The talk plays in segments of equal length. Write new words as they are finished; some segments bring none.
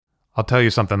I'll tell you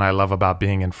something I love about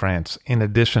being in France, in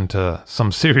addition to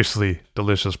some seriously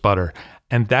delicious butter,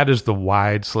 and that is the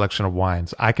wide selection of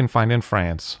wines I can find in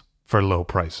France for low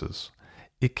prices.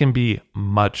 It can be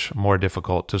much more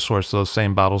difficult to source those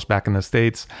same bottles back in the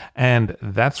States, and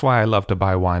that's why I love to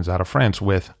buy wines out of France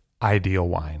with Ideal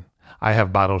Wine. I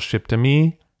have bottles shipped to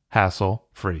me,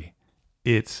 hassle-free.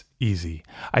 It's easy.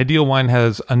 Ideal Wine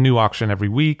has a new auction every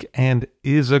week and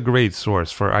is a great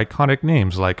source for iconic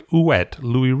names like Ouet,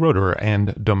 Louis Roeder,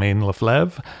 and Domaine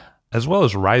Leflaive, as well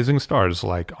as rising stars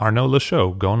like Arnaud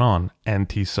Lachaud, Gonon, and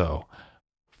Tissot.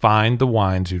 Find the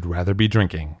wines you'd rather be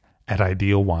drinking at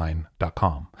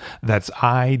idealwine.com. That's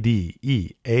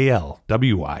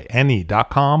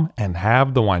IDEALWINE.com and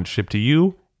have the wine shipped to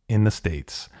you in the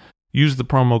States. Use the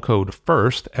promo code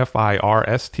FIRST,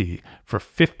 F-I-R-S-T, for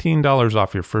 $15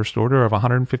 off your first order of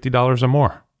 $150 or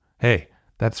more. Hey,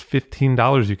 that's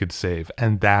 $15 you could save,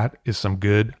 and that is some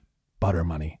good butter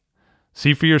money.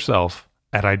 See for yourself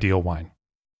at Ideal Wine.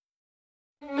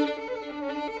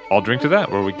 I'll drink to that,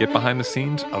 where we get behind the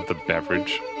scenes of the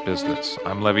beverage business.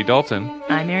 I'm Levi Dalton.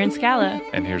 I'm Erin Scala.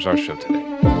 And here's our show today.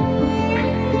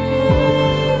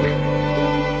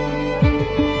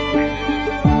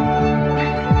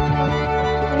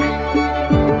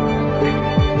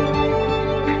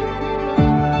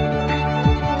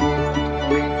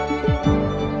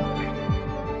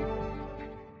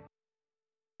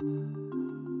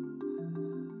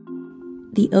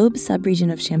 The Aube subregion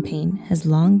of Champagne has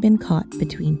long been caught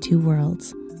between two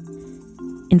worlds.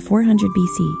 In 400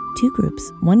 BC, two groups,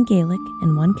 one Gaelic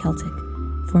and one Celtic,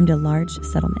 formed a large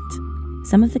settlement.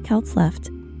 Some of the Celts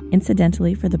left,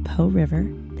 incidentally for the Po River.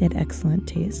 They had excellent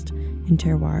taste in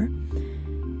terroir.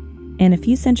 And a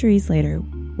few centuries later,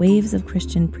 waves of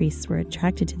Christian priests were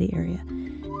attracted to the area,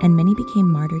 and many became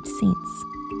martyred saints.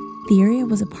 The area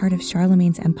was a part of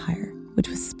Charlemagne's empire, which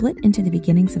was split into the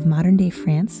beginnings of modern-day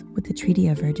France with the Treaty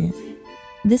of Verdun.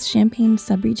 This Champagne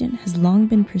subregion has long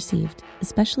been perceived,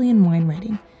 especially in wine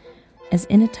writing, as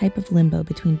in a type of limbo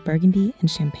between Burgundy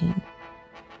and Champagne.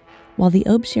 While the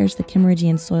Aube shares the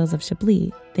Kimmeridgian soils of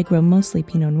Chablis, they grow mostly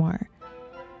Pinot Noir.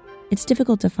 It's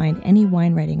difficult to find any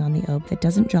wine writing on the Aube that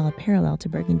doesn't draw a parallel to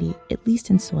Burgundy, at least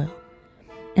in soil.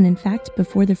 And in fact,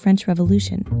 before the French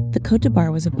Revolution, the Côte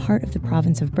d'Ivoire was a part of the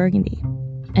province of Burgundy.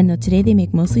 And though today they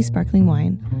make mostly sparkling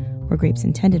wine, or grapes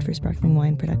intended for sparkling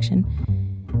wine production,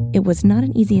 it was not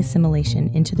an easy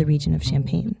assimilation into the region of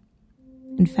Champagne.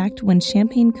 In fact, when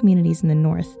Champagne communities in the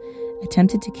north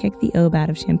attempted to kick the Aube out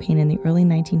of Champagne in the early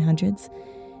 1900s,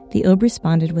 the Aube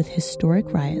responded with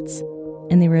historic riots,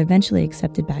 and they were eventually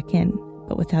accepted back in,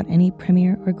 but without any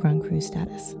Premier or Grand Cru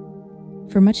status.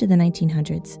 For much of the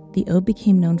 1900s, the Aube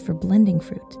became known for blending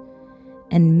fruit,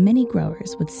 and many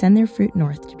growers would send their fruit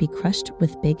north to be crushed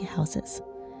with big houses.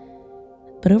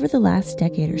 But over the last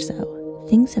decade or so,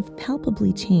 things have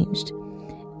palpably changed,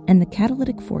 and the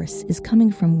catalytic force is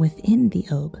coming from within the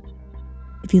Aube.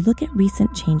 If you look at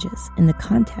recent changes in the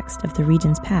context of the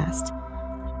region's past,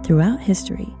 throughout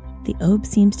history, the Aube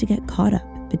seems to get caught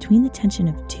up between the tension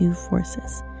of two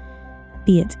forces,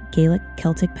 be it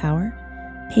Gaelic-Celtic power,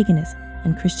 paganism,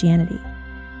 and Christianity,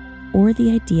 or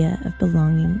the idea of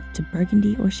belonging to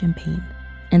Burgundy or Champagne.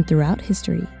 And throughout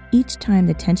history, each time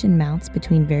the tension mounts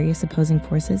between various opposing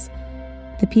forces,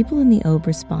 the people in the Aube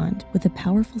respond with a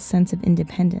powerful sense of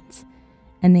independence,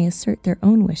 and they assert their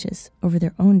own wishes over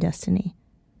their own destiny.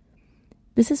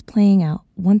 This is playing out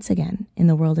once again in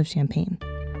the world of Champagne.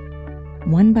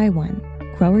 One by one,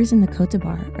 growers in the Côte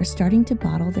d'Ivoire are starting to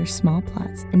bottle their small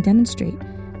plots and demonstrate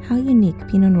how unique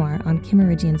Pinot Noir on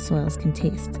Kimmeridgian soils can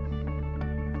taste.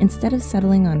 Instead of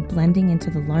settling on blending into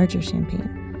the larger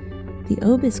Champagne, the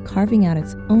Aube is carving out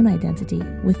its own identity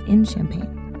within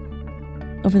Champagne.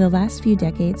 Over the last few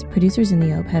decades, producers in the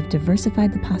Aube have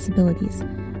diversified the possibilities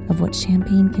of what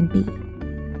Champagne can be.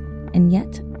 And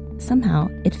yet, somehow,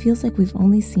 it feels like we've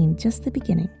only seen just the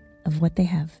beginning of what they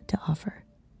have to offer.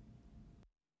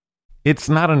 It's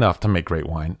not enough to make great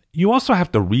wine. You also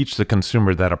have to reach the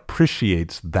consumer that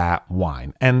appreciates that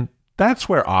wine. And that's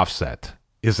where Offset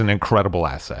is an incredible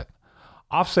asset.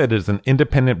 Offset is an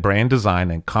independent brand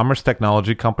design and commerce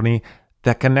technology company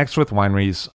that connects with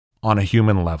wineries on a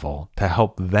human level to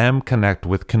help them connect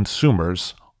with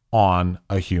consumers on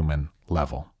a human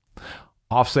level.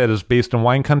 Offset is based in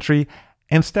wine country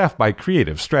and staffed by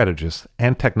creative strategists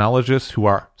and technologists who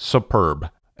are superb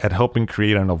at helping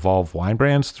create and evolve wine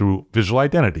brands through visual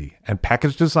identity and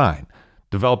package design,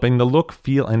 developing the look,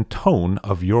 feel, and tone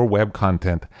of your web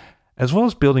content, as well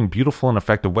as building beautiful and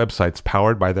effective websites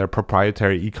powered by their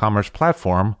proprietary e-commerce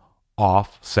platform,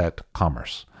 Offset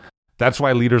Commerce. That's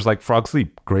why leaders like Frog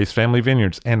Sleep, Grace Family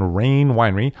Vineyards, and Rain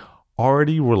Winery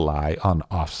already rely on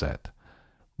Offset.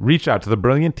 Reach out to the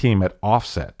brilliant team at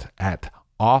Offset at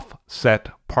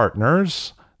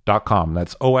offsetpartners.com.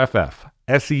 That's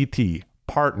OFFSET,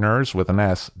 partners with an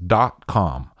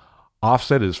S.com.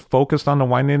 Offset is focused on the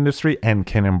wine industry and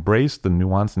can embrace the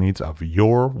nuanced needs of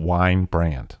your wine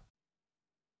brand.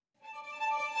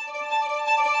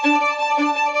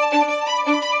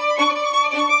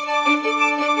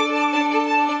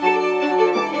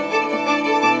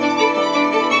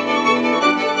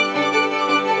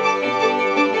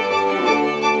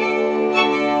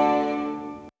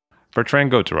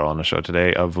 Bertrand Gauturel on the show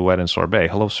today of Vouette and Sorbet.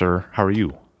 Hello, sir. How are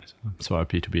you? I'm so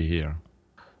happy to be here.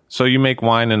 So you make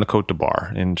wine in the Côte de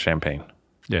Bar in Champagne.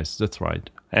 Yes, that's right.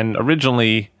 And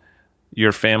originally,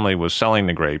 your family was selling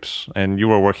the grapes, and you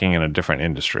were working in a different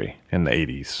industry in the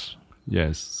 80s.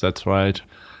 Yes, that's right.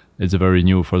 It's very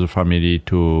new for the family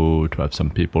to have some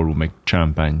people who make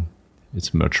champagne.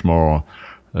 It's much more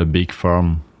a big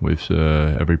farm with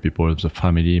every people of the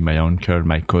family, my uncle,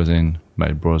 my cousin,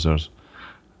 my brothers.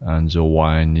 And the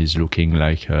wine is looking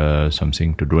like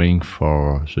something to drink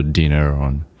for the dinner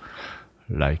and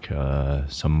like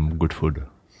some good food.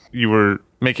 You were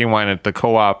making wine at the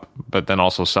co-op, but then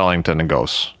also selling to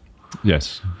Négoce.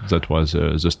 Yes, that was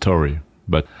the story.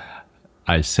 But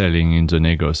I selling in the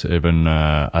Négoce even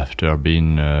after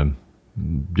being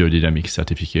biodynamic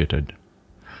certificated.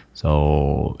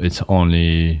 So it's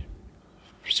only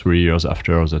 3 years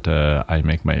after that I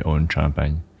make my own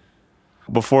champagne.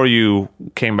 Before you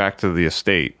came back to the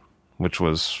estate, which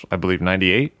was, I believe,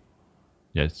 98?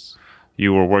 Yes.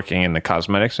 You were working in the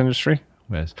cosmetics industry?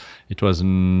 Yes. It was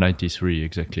 93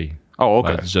 exactly. Oh,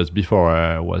 okay. But just before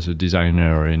I was a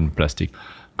designer in plastic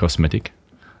cosmetic.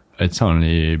 It's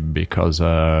only because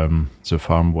the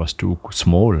farm was too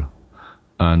small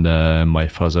and my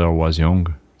father was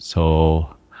young.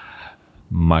 So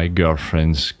my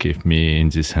girlfriends kept me in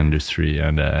this industry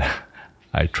and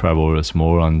I travel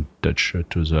small and touch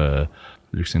to the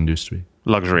luxe industry.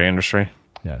 Luxury industry?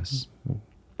 Yes.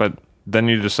 But then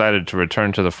you decided to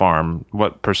return to the farm.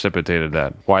 What precipitated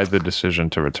that? Why the decision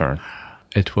to return?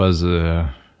 It was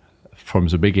from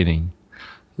the beginning.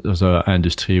 The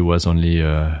industry was only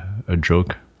a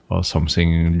joke or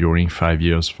something during 5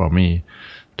 years for me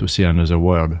to see another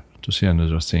world, to see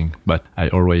another thing. But I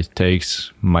always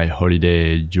takes my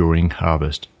holiday during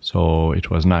harvest. So it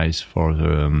was nice for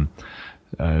the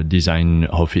design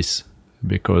office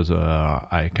because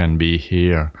I can be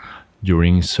here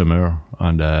during summer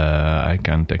and I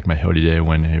can take my holiday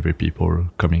when every people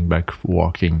coming back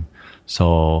working.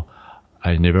 So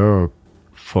I never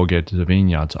forget the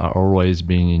vineyards. I always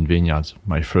been in vineyards.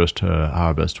 My first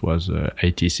harvest was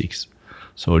 86.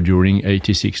 So during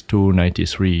 86 to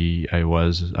 93,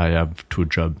 I have 2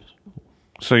 jobs.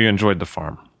 So you enjoyed the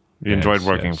farm. You enjoyed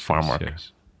working farm work.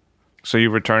 Yes. So you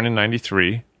returned in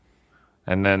 93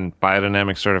 and then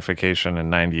biodynamic certification in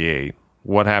 98.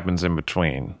 What happens in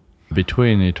between?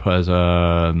 Between it was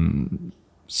a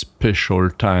special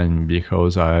time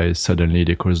because I suddenly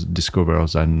discovered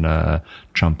that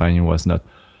champagne was not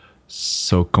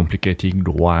so complicated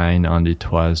wine and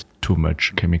it was too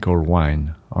much chemical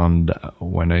wine. And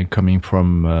when I'm coming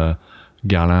from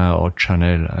Guerlain or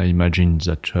Chanel, I imagine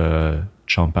that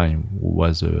champagne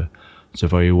was the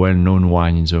very well-known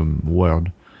wine in the world.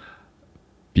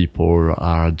 People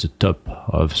are at the top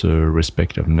of the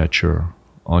respect of nature,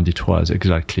 and it was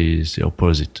exactly the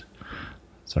opposite.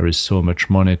 There is so much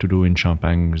money to do in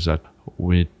champagne that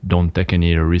we don't take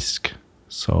any risk,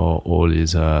 so all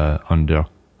is under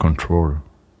control.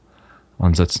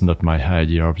 And that's not my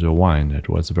idea of the wine. It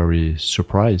was very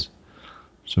surprise.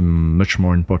 It's a much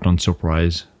more important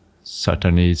surprise,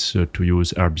 certainly, is to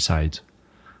use herbicides.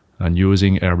 And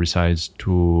using herbicides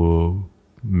to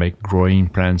make growing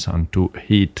plants and to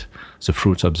eat the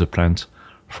fruits of the plant,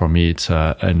 for me it's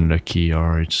unlucky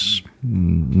or it's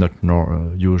not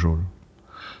usual.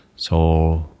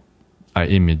 So I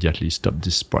immediately stopped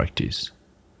this practice.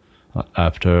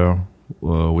 After,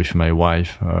 with my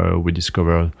wife, we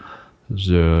discovered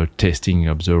the tasting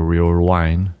of the real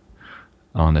wine,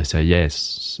 and I said,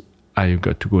 yes, I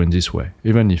got to go in this way.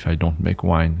 Even if I don't make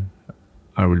wine,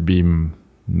 I will be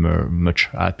much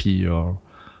happy or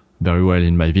very well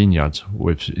in my vineyards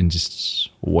in this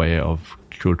way of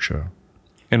culture.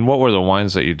 And what were the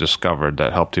wines that you discovered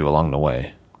that helped you along the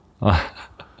way?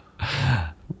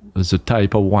 The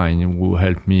type of wine will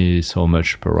help me so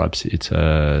much. Perhaps it's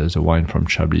the wine from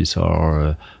Chablis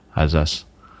or Alsace,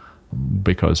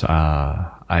 because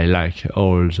I like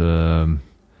all the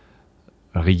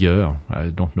rigueur. I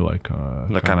don't know.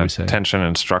 The kind of tension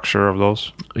and structure of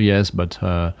those? Yes, but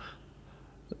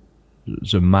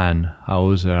the man,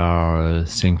 how they are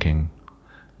thinking.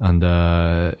 And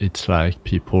it's like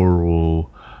people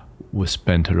who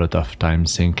spend a lot of time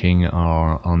thinking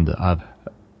are on the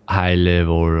high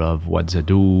level of what they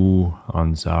do,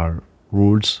 on their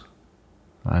rules,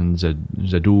 and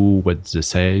they do what they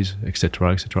say,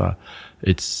 etc., etc.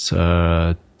 It's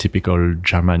typical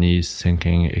Japanese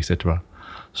thinking, etc.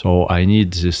 So I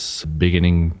need this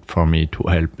beginning for me to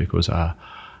help, because I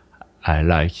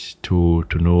like to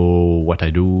know what I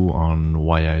do and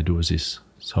why I do this.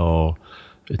 So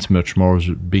it's much more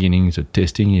the beginning, the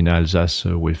testing in Alsace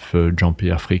with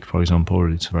Jean-Pierre Frick, for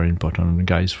example. It's very important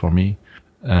guys for me,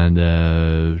 and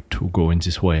to go in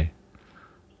this way.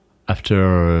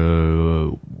 After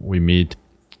we meet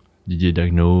Didier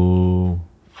Dagneau,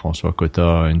 François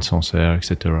Cotta in Sancerre,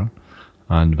 etc.,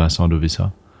 and Vincent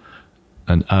Dovisa.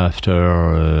 And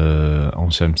after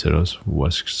Anselm Selos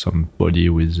was somebody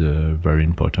who is very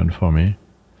important for me.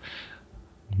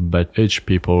 But each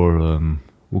people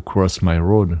who cross my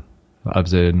road have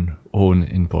their own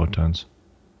importance.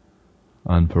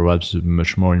 And perhaps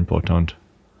much more important,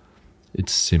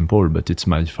 it's simple, but it's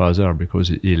my father, because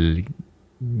he'll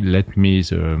let me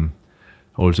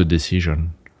all the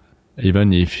decision.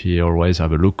 Even if he always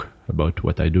have a look about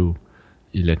what I do,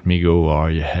 he let me go or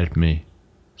he help me.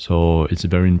 So it's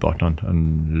very important,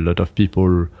 and a lot of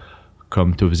people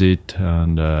come to visit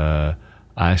and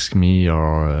ask me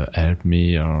or help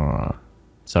me, or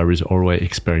there is always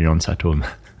experience at home.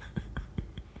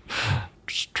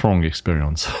 Strong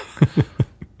experience.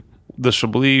 The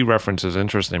Chablis reference is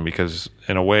interesting because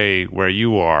in a way where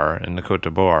you are in the Côte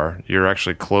d'Ivoire, you're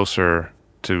actually closer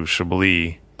to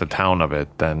Chablis, the town of it,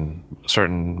 than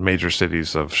certain major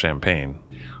cities of Champagne.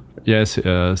 Yes,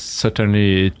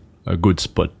 certainly a good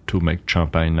spot to make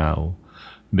champagne now,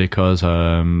 because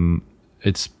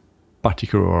it's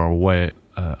particular way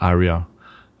area.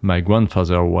 My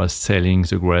grandfather was selling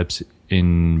the grapes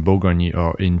in Bourgogne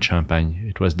or in Champagne.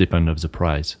 It was depend of the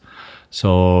price.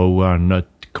 So we are not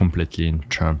completely in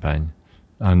Champagne.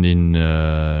 And in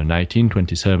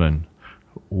 1927,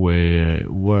 we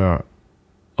were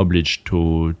obliged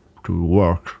to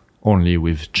work only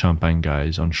with Champagne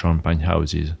guys on Champagne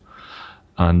houses.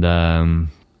 And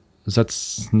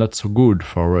that's not so good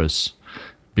for us,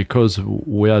 because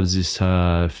we have this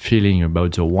feeling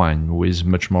about the wine with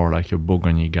much more like a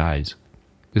Bourgogne guys.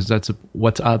 Because that's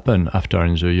what happened after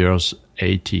in the years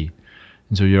 80.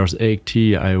 In the years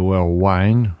 80, our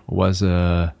wine was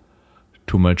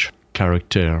too much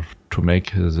character to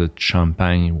make the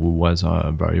Champagne, who was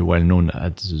very well known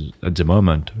at the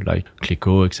moment, like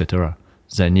Clicquot, etc.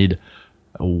 They need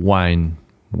a wine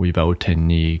without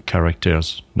any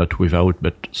characters, not without,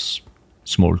 but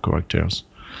small characters.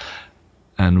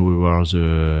 And we were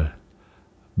the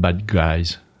bad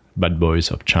guys, bad boys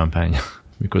of Champagne,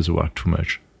 because we were too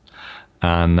much.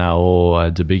 And now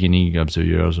at the beginning of the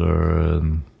years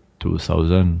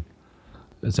 2000,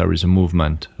 there is a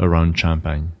movement around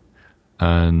Champagne.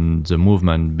 And the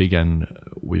movement began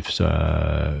with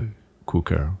the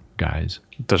cooker guys.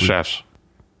 The chefs.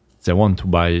 They want to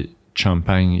buy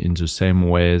champagne in the same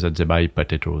way that they buy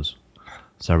potatoes.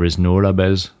 There is no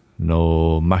labels,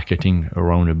 no marketing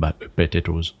around the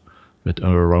potatoes, but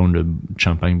around the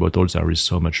champagne bottles there is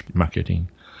so much marketing.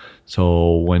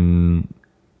 So when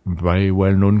very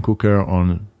well-known cooker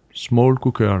on small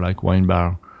cooker like wine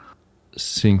bar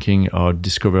thinking or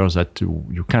discovers that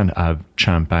you can't have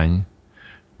champagne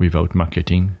without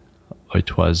marketing,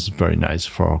 it was very nice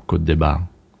for Côte d'Ivoire,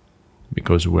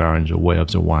 because we are in the way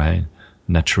of the wine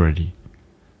naturally.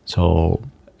 So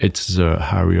it's the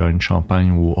area in Champagne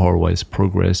who always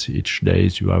progress each day.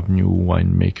 You have new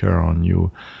winemaker or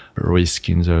new risk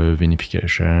in the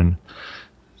vinification.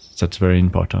 That's very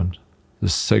important. The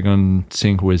second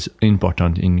thing was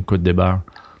important in Côte d'Ivoire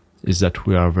is that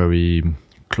we are very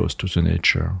close to the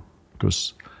nature,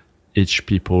 because each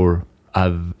people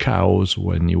have cows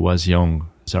when he was young.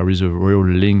 There is a real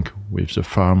link with the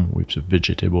farm, with the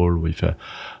vegetable, with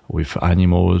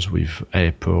animals, with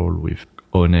apple, with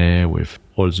honey, with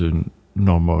all the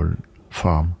normal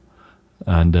farm.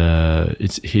 And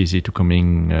it's easy to come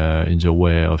in the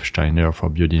way of Steiner for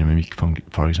biodynamic,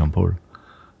 for example.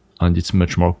 And it's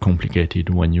much more complicated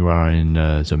when you are in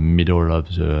the middle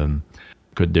of the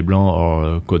Côte des Blancs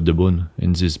or Côte de Beaune,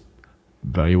 in this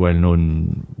very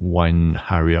well-known wine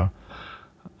area.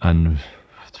 And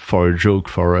for a joke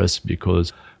for us,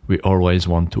 because we always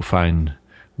want to find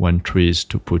one trees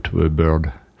to put a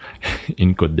bird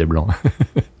in Côte des Blancs.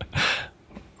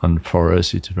 And for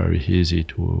us, it's very easy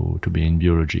to be in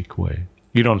biologic way.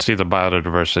 You don't see the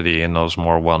biodiversity in those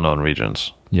more well-known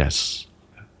regions. Yes.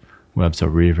 We have the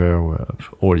river, we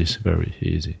have all is very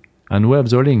easy. And we have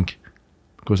the link,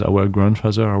 because our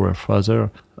grandfather, our father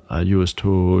used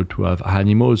to have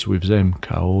animals with them,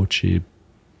 cow, sheep,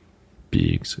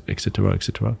 pigs, etc.,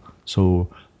 etc. So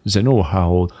they know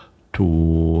how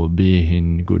to be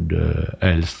in good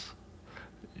health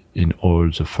in all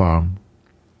the farm.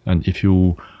 And if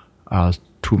you are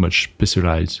too much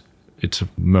specialized, it's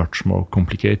much more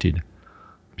complicated.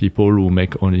 People who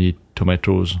make only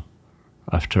tomatoes,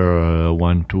 after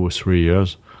 1, 2, 3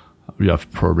 years, you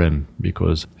have problem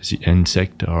because the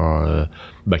insect or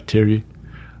bacteria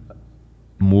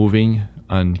moving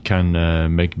and can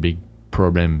make big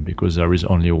problem because there is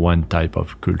only one type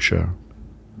of culture.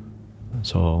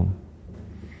 So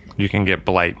you can get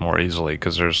blight more easily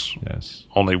because there's yes,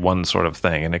 only one sort of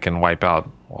thing, and it can wipe out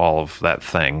all of that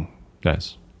thing.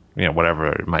 yes,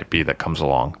 Whatever it might be that comes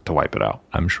along to wipe it out.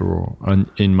 I'm sure. And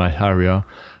in my area,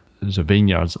 the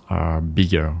vineyards are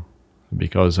bigger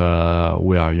because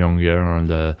we are younger,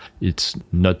 and it's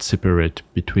not separate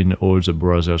between all the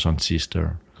brothers and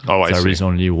sisters. Oh, I see. There is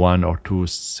only 1 or 2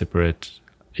 separate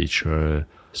each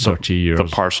 30 years. The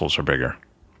parcels are bigger.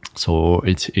 So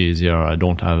it's easier. I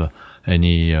don't have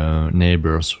any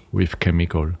neighbors with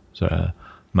chemical.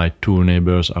 My 2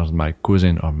 neighbors are my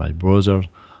cousin or my brothers,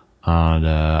 and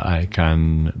I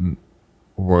can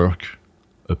work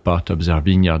a part of their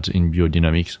vineyards in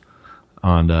biodynamics,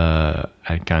 and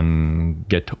I can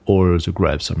get all the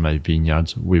grapes of my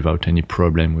vineyards without any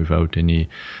problem, without any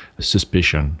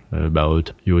suspicion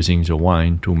about using the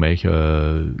wine to make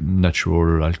a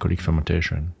natural alcoholic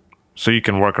fermentation. So you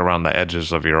can work around the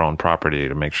edges of your own property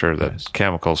to make sure that Yes.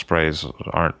 chemical sprays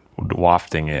aren't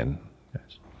wafting in.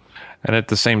 Yes. And at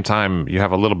the same time, you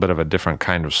have a little bit of a different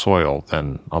kind of soil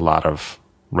than a lot of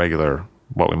regular,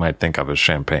 what we might think of as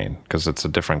champagne, because it's a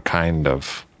different kind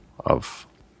of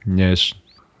Yes,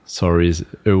 sorry,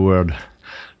 a word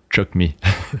shocked me.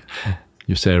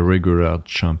 You say regular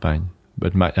champagne,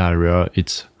 but my area,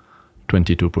 it's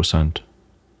 22%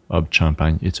 of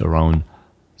champagne. It's around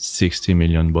 60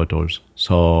 million bottles.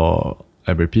 So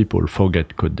every people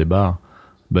forget Côte des Bar,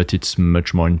 but it's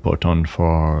much more important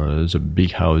for the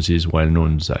big houses, well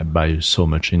known, that buy so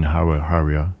much in our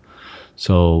area.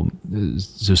 So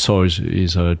the soil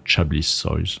is a Chablis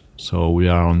soil. So we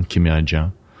are on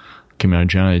Quimérigien.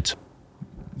 Quimérigien, it's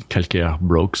calcaire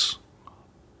blocks,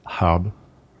 hard,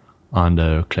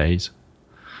 and clays.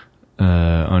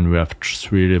 And we have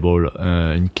 3 levels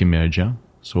in Quimérigien.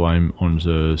 So I'm on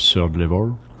the 3rd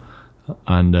level.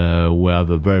 And we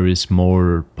have a very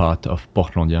small part of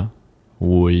Portlandia,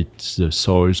 with the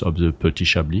soils of the Petit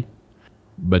Chablis.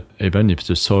 But even if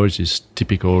the soil is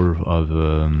typical of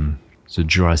the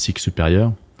Jurassic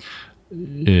Superior,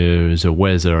 the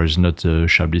weather is not the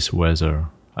Chablis weather.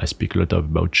 I speak a lot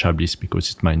about Chablis because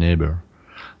it's my neighbor.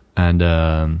 And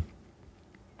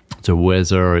the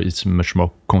weather is much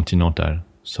more continental.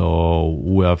 So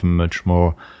we have much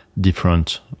more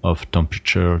difference of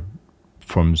temperature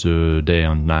from the day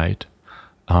and night.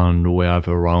 And we have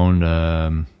around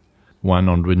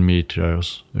 100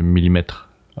 millimeters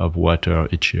of water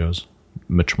each year,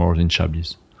 much more than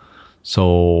Chablis.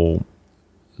 So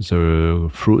the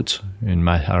fruit in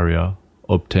my area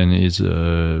obtain is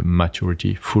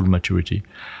maturity, full maturity,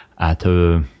 at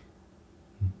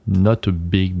not a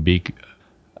big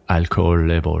alcohol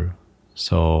level.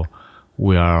 So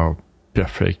we are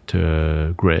perfect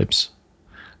grapes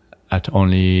at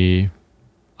only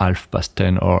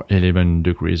 10 or 11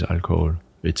 degrees alcohol.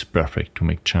 It's perfect to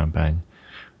make champagne.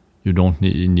 You don't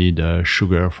need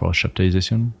sugar for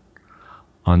chaptalization,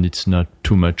 and it's not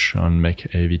too much and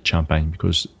make heavy champagne,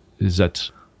 because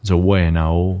that's the way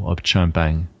now of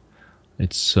champagne.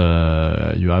 It's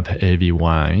you have heavy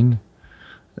wine.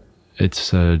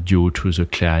 It's due to the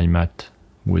climate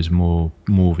with more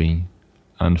moving,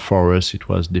 and for us it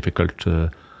was difficult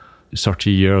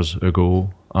 30 years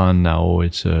ago, and now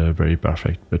it's very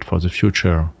perfect. But for the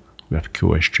future, we have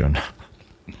question.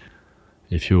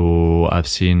 If you have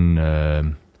seen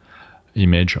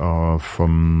image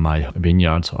from my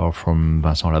vineyards or from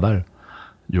Vincent Laval,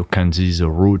 you can see the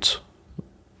roots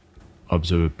of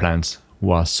the plants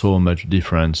was so much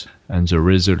different, and the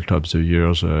result of the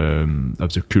years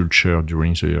of the culture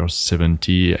during the years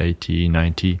 70, 80,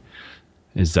 90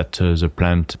 is that the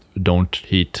plant don't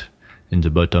hit in the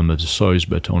bottom of the soils,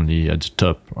 but only at the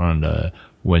top, and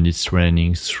when it's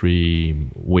raining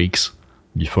 3 weeks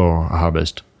before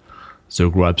harvest, the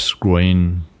grapes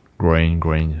growing,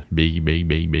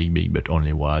 big, but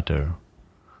only water.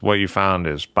 What you found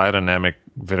is biodynamic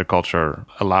viticulture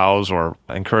allows or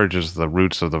encourages the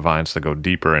roots of the vines to go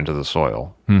deeper into the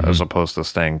soil, as opposed to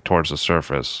staying towards the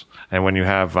surface. And when you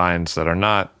have vines that are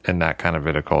not in that kind of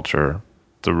viticulture,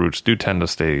 the roots do tend to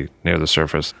stay near the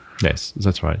surface. Yes,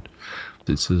 that's right.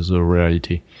 This is a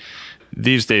reality.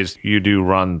 These days, you do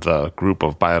run the group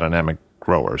of biodynamic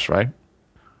growers, right?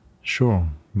 Sure,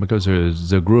 because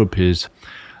the group is...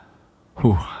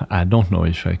 I don't know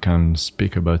if I can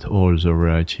speak about all the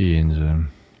variety in the...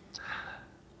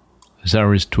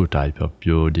 There is two types of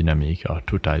biodynamic or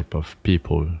two types of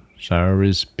people. There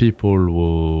is people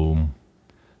who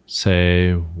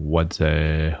say what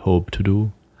they hope to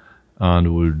do and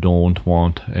who don't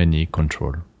want any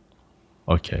control.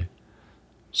 Okay.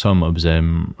 Some of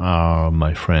them are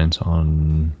my friends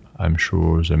and I'm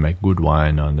sure they make good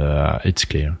wine and it's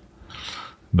clear.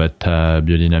 But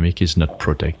biodynamic is not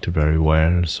protected very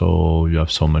well, so you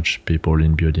have so much people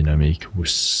in biodynamic who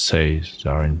say they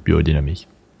are in biodynamic.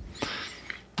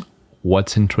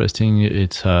 What's interesting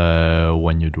is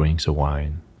when you drink the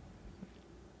wine,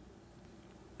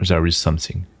 there is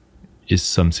something. Is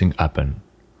something happen,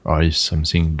 or is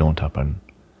something don't happen?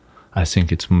 I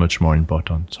think it's much more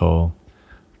important. So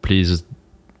please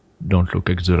don't look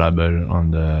at the label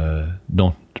and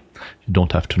you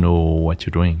don't have to know what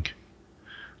you drink.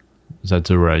 That's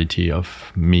the reality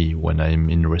of me when I'm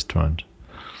in a restaurant.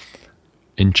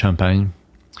 In Champagne,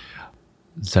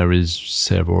 there is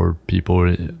several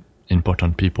people,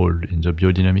 important people in the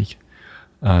biodynamic.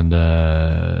 And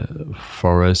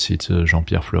for us, it's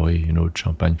Jean-Pierre Fleury,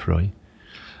 Champagne Fleury.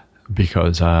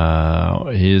 Because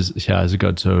he has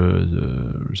got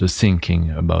the thinking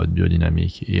about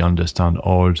biodynamic. He understands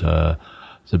all the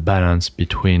balance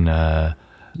between the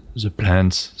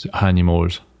plants, the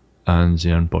animals, and the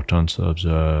importance of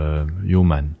the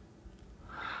human.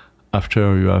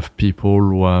 After you have people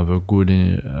who have a good,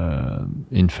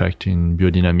 in fact, in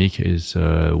biodynamic is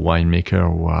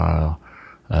winemaker who are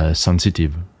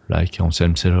sensitive, like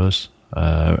Anselme Sellos,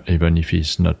 even if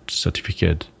he's not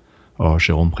certificated, or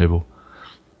Jérôme Prévost.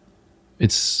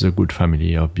 It's a good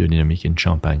family of biodynamic in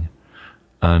Champagne.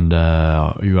 And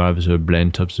you have the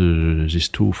blend of these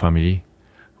two families,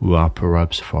 who are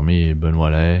perhaps for me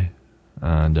Benoît Lahaye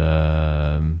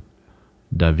and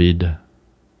David,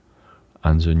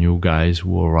 and the new guys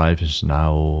who arrives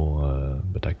now,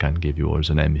 but I can't give you all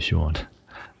the name if you want.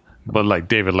 But like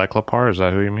David Leclapar, is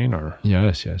that who you mean? Or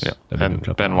Yes. Yeah. And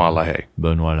Benoît Lahaye.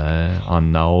 Benoît Lahaye.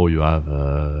 And now you have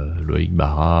Loïc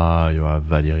Barra, you have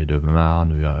Valérie de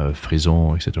Marne, you have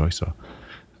Frison, etc., etc.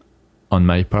 On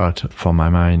my part, for my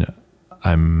mind,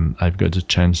 I've got the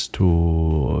chance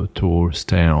to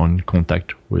stay on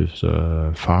contact with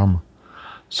the farm.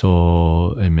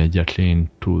 So immediately in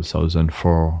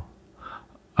 2004,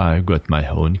 I got my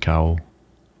own cow.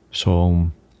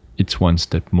 So it's one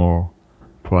step more.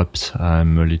 Perhaps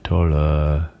I'm a little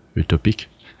utopic,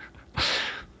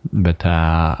 but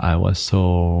I've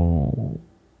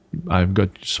got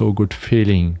so good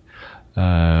feeling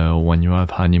when you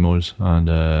have animals, and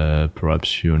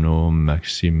perhaps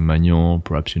Maxime Magnon,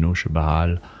 perhaps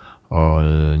Chebaral, or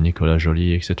Nicolas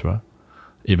Joly, etc.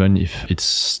 Even if it's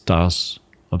stars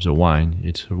of the wine,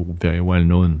 it's very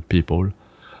well-known people.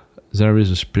 There is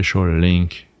a special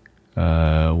link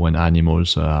when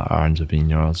animals are in the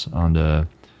vineyards, and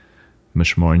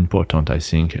much more important, I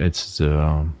think, it's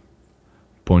the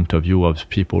point of view of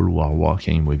people who are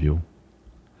working with you.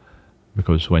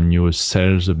 Because when you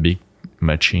sell the big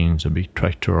machine, the big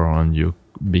tractor, and you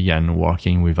began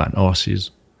working with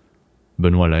horses,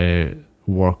 Benoît Lahaye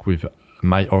worked with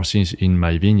my horses in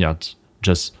my vineyards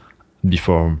just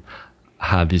before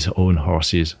have his own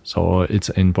horses. So it's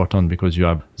important because you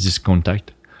have this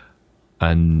contact.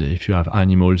 And if you have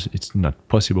animals, it's not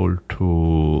possible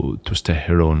to stay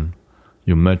alone.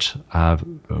 You must have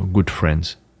good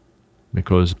friends,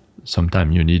 because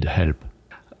sometimes you need help.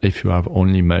 If you have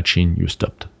only machine, you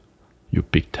stopped. You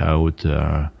picked out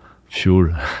fuel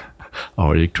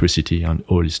or electricity and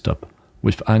all is stopped.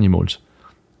 With animals,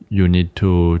 you need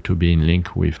to be in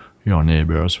link with your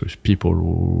neighbors, with people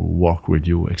who work with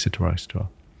you, etc., etc.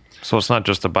 So it's not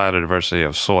just a biodiversity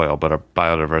of soil, but a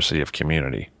biodiversity of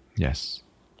community. Yes.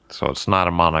 So it's not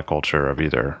a monoculture of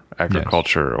either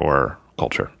agriculture or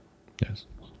culture. Yes.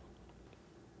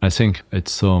 I think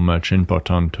it's so much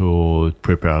important to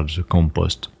prepare the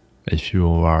compost if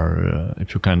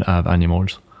you can have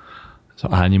animals. So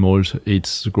animals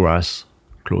eat grass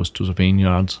close to the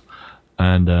vineyards,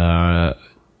 and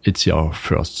it's your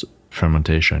first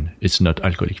fermentation. It's not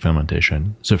alcoholic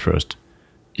fermentation. The first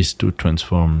is to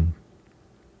transform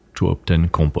to obtain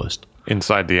compost.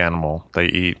 Inside the animal, they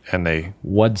eat and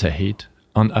what they eat,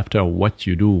 and after what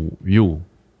you do,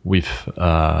 with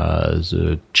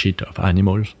the shit of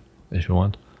animals, if you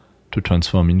want, to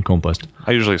transform in compost.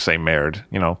 I usually say marred,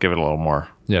 give it a little more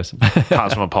Yes.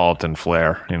 cosmopolitan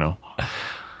flair,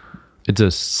 It's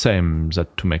the same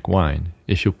that to make wine.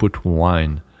 If you put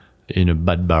wine in a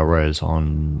bad barrels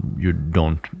and you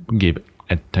don't give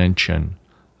attention,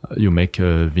 you make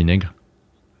vinegar.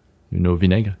 You know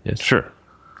vinegar? Yes. Sure.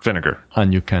 Vinegar.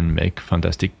 And you can make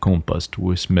fantastic compost.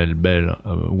 We smell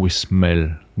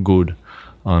good,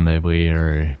 and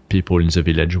every people in the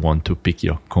village want to pick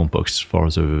your compost for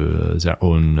their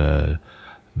own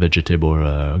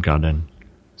vegetable garden.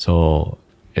 So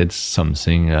it's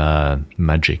something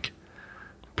magic.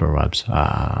 Perhaps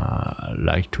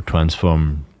like to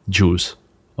transform juice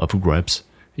of grapes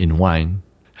in wine.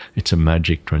 It's a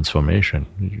magic transformation.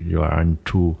 You are in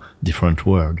two different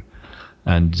worlds.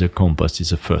 And the compost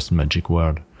is the first magic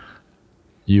word.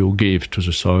 You give to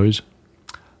the soils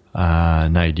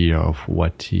an idea of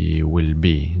what he will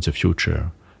be in the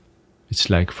future. It's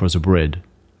like for the bread,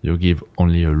 you give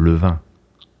only a levain.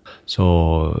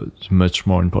 So much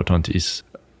more important is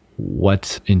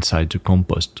what's inside the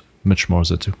compost, much more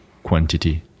than the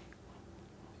quantity.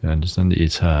 You understand?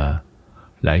 It's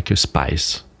like a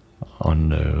spice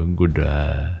on good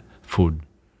food.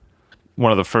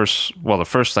 The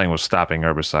first thing was stopping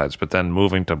herbicides, but then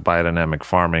moving to biodynamic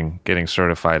farming, getting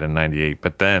certified in 98,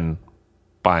 but then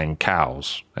buying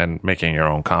cows and making your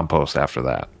own compost after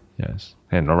that. Yes.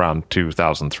 In around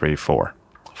 2003, 4.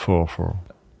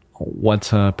 What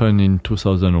happened in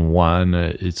 2001,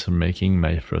 it's making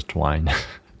my first wine.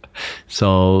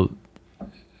 So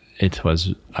it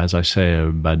was, as I say,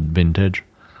 a bad vintage,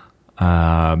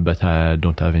 but I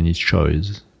don't have any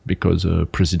choice. Because the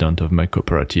president of my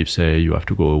cooperative say you have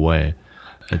to go away.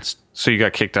 So you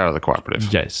got kicked out of the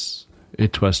cooperative? Yes.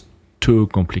 It was too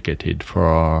complicated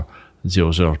for the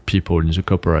other people in the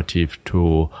cooperative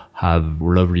to have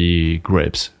lovely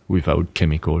grapes without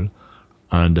chemical.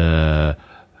 And at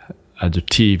the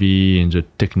TV, in the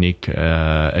technique,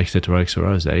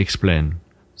 etc., they explain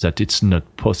that it's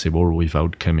not possible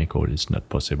without chemical. It's not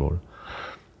possible.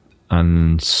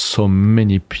 And so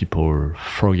many people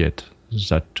forget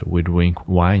that we drink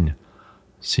wine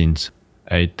since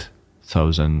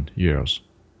 8,000 years.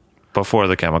 Before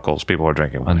the chemicals, people were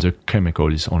drinking wine. And the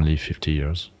chemical is only 50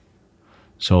 years.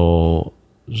 So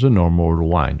the normal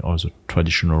wine or the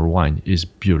traditional wine is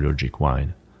biologic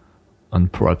wine. And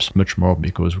perhaps much more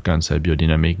because we can say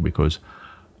biodynamic because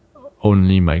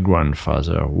only my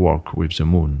grandfather worked with the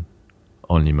moon.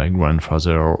 Only my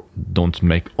grandfather don't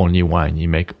make only wine. He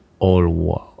make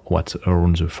all what's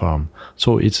around the farm.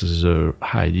 So it's the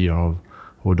idea of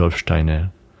Rudolf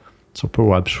Steiner. So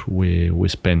perhaps we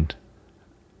spent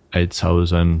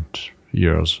 8,000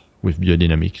 years with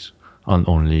biodynamics and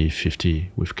only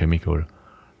 50 with chemical.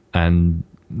 And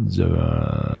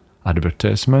the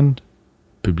advertisement,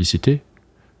 publicity,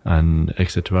 and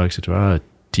etc.,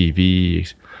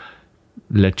 TV,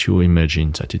 let you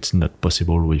imagine that it's not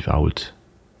possible without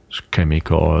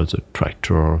chemicals, the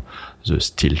tractor, the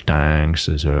steel tanks,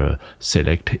 the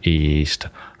select yeast,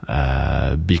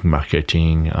 big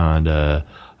marketing, and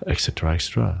etc.,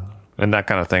 etc. And that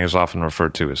kind of thing is often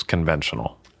referred to as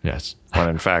conventional. Yes. When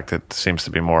in fact it seems to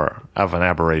be more of an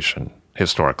aberration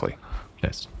historically.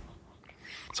 Yes.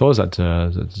 So that's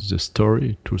the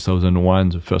story. 2001,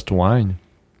 the first wine.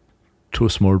 Two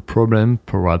small problem,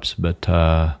 perhaps, but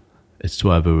it's to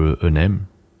have a name.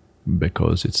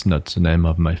 Because it's not the name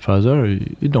of my father.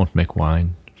 He don't make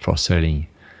wine for selling.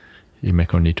 He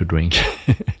make only to drink.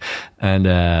 And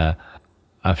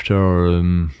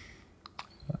after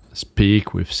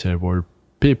speak with several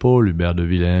people, Hubert de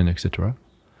Villaine, etc.,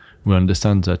 we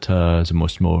understand that the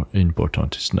most more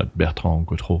important is not Bertrand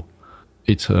Gautreau.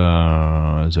 It's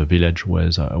the village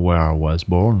where I was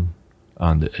born,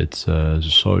 and it's the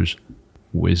soils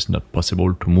where it's not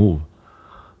possible to move.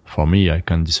 For me, I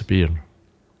can disappear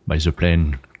by the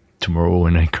plane tomorrow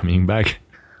when I'm coming back.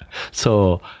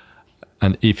 So,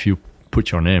 and if you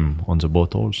put your name on the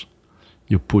bottles,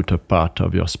 you put a part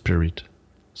of your spirit.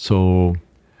 So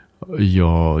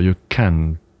you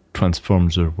can transform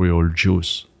the real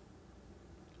juice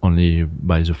only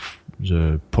by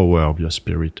the power of your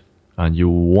spirit. And you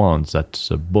want that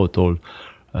the bottle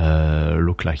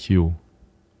look like you.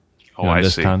 Oh, I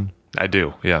see. I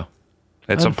do, yeah.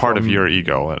 It's a part of your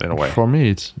ego in a way. For me,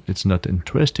 it's not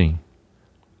interesting.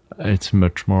 It's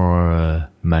much more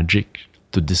magic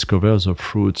to discover the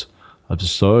fruits of the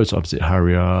soils, of the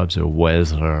area, of the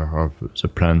weather, of the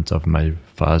plant of my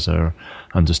father,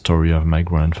 and the story of my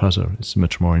grandfather. It's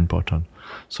much more important.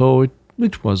 So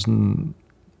it was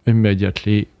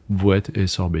immediately Vouette et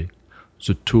Sorbet,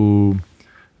 the two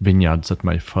vineyards that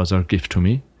my father gave to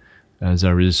me.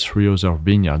 There is 3 other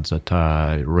vineyards that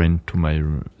I rent to my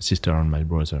sister and my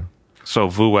brother. So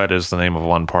Vouette is the name of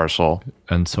one parcel,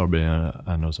 and Sorbet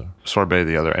another. Sorbet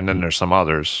the other, and then there's some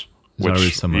others There is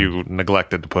which some you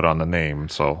neglected to put on the name.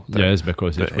 So Yes,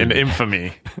 because it in will-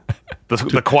 infamy,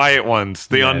 the quiet ones,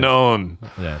 the Yes. unknown.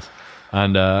 Yes.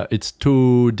 And it's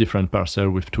two different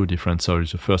parcels with two different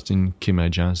soils. The first in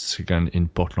Kimagin, second in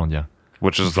Portlandia.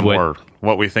 Which is the Vouette. more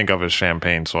what we think of as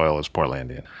champagne soil is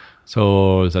Portlandian.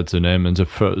 So that's the name. And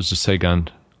the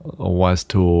second was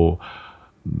to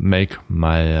make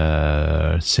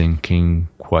my thinking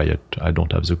quiet. I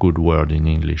don't have the good word in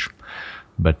English.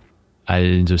 But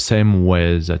in the same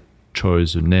way that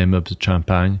choose the name of the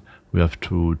champagne, we have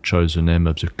to choose the name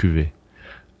of the cuvée.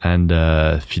 And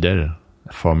Fidèle,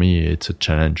 for me, it's a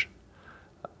challenge.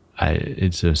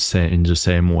 It's in the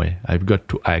same way. I've got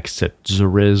to accept the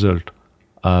result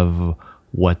of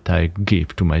what I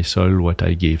give to my soil, what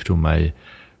I give to my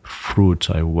fruits,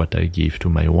 what I give to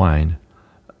my wine.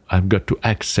 I've got to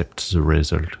accept the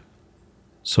result.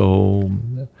 So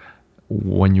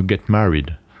when you get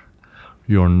married,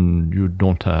 you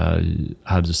don't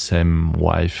have the same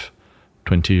wife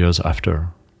 20 years after,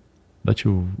 but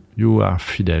you are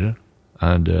fidèle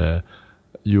and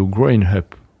you're growing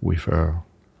up with her.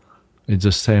 It's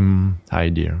the same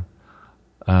idea.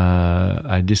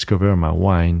 I discover my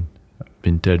wine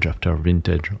vintage after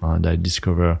vintage, and I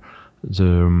discover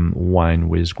the wine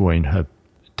with growing up.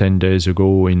 10 days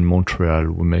ago in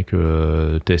Montreal, we make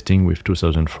a tasting with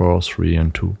 2004, 3,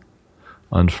 and 2.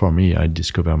 And for me, I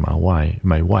discover my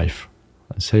wife.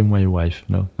 Same my wife,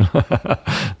 no?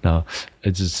 No,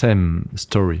 it's the same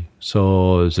story.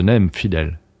 So the name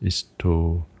Fidèle is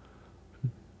to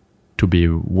be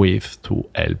with, to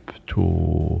help,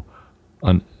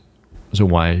 and the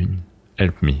wine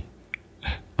help me,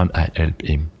 and I help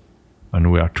him,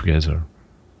 and we are together.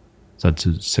 That's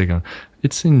the second.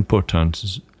 It's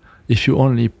important. If you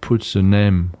only put the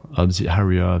name of the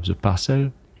area of the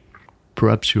parcel,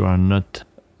 perhaps you are not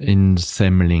in the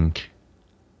same link.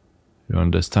 You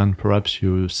understand? Perhaps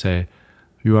you say,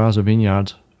 you are the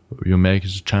vineyard, you make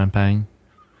the champagne.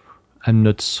 I'm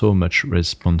not so much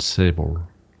responsible.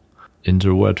 In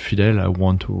the word Fidèle, I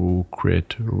want to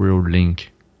create a real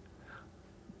link.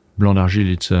 Blanc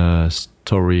d'Argile, it's a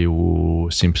story who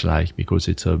seems like, because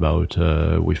it's about,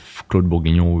 with Claude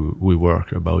Bourguignon, we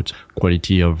work about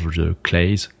quality of the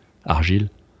clays, argile,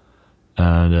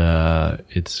 and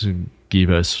it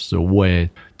gives us the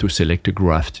way to select a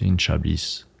graft in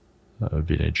Chablis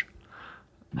village.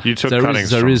 You took There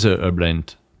cuttings is from, a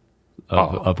blend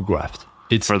of graft.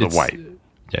 for the white.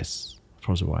 Yes,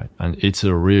 for the white. And it's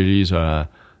really the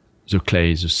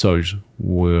clay, the soils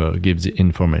will give the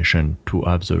information to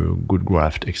have the good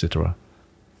graft, etc.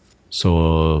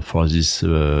 So for this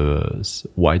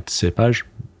white cépage,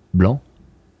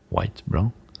 white,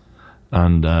 blanc,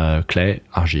 and clay,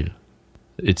 argile.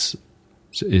 It's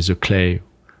a clay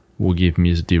who give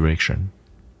me the direction.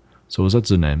 So that's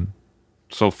the name.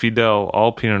 So Fidèle,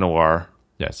 all Pinot Noir.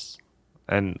 Yes.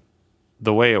 And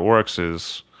the way it works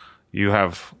is you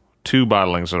have two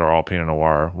bottlings that are all Pinot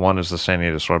Noir. One is the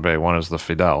Saignée de Sorbet, one is the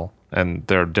Fidèle. And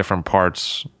they're different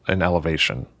parts in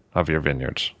elevation of your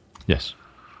vineyards. Yes.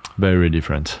 Very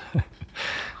different.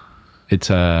 It's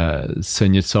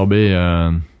Saignée de Sorbet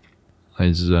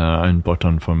is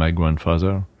important for my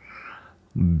grandfather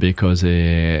because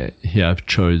he have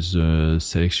chose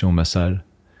Sélection Massal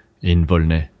in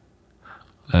Volnay.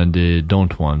 And they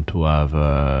don't want to have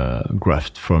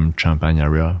graft from Champagne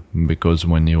area because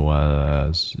when he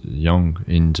was young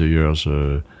in the years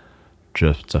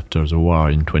just after the war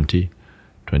in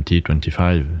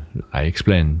 2025, I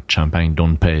explained Champagne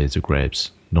don't pay the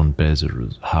grapes, don't pay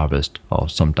the harvest, or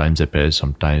sometimes they pay,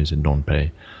 sometimes they don't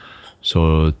pay.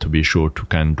 So to be sure to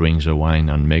can drink the wine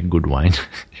and make good wine,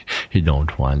 he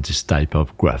don't want this type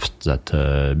of graft that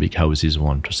big houses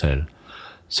want to sell.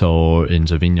 So in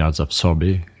the vineyards of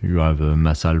Sorbet, you have a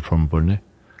Massal from Volnay,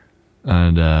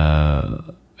 and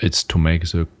it's to make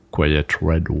the quiet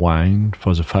red wine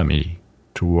for the family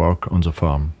to work on the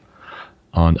farm.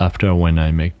 And after, when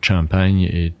I make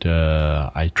champagne,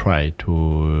 I try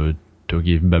to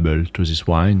give bubble to this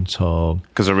wine. So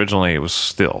Because originally it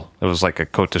was like a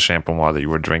Côte de Champenois that you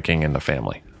were drinking in the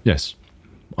family. yes,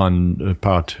 on a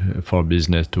part for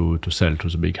business to sell to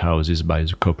the big houses by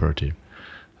the cooperative.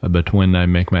 But when I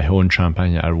make my own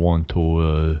champagne, I want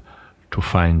to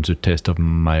find the taste of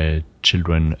my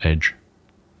children's age.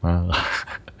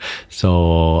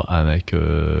 So I make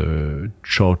a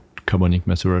short carbonic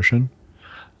maceration,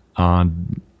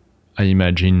 and I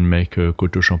imagine make a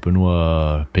Coteau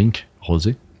Champenois pink,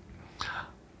 rosé.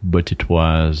 But it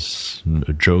was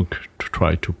a joke to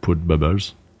try to put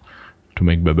bubbles, to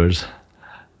make bubbles.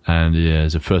 And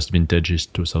the first vintage is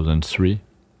 2003.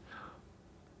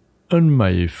 And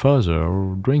my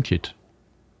father drank it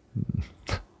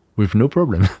with no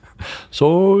problem.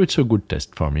 So it's a good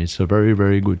test for me. It's a very,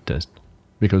 very good test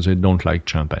because I don't like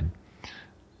champagne.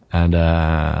 And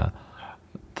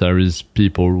there is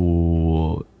people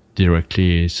who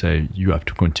directly say you have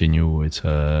to continue. It's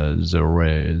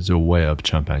the way of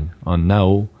champagne. And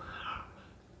now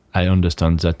I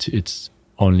understand that it's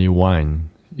only wine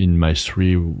in my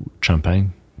 3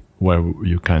 champagne where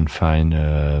you can find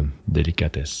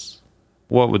delicatesse.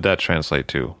 What would that translate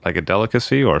to? Like a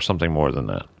delicacy or something more than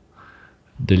that?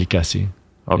 Delicacy.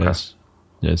 Okay.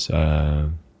 Yes.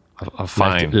 A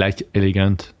fine. Like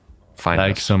elegant.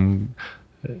 Fineness.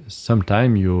 Like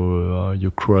sometime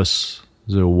you cross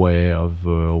the way of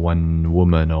one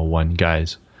woman or one guy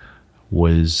who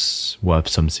have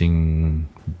something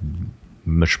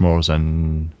much more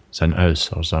than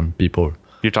us or some people.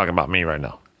 You're talking about me right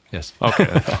now. Yes.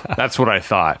 Okay. That's what I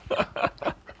thought.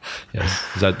 Yes.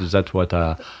 That's what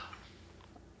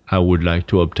I would like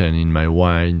to obtain in my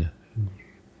wine,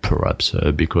 perhaps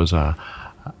because I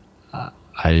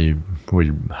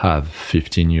will have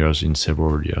 15 years in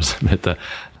several years. But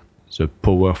the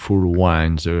powerful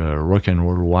wines, the rock and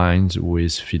roll wines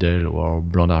with Fidèle or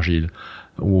Blanc d'Argile,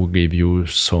 will give you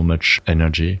so much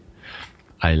energy.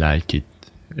 I like it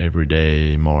every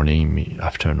day, morning,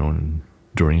 afternoon,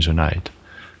 during the night.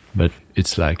 But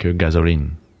it's like a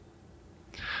gasoline.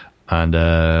 And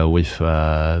with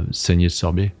Saignée de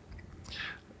Sorbet,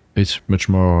 it's much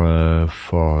more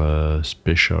for a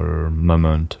special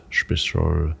moment,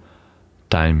 special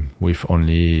time with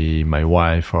only my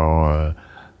wife or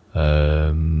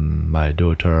my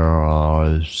daughter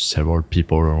or several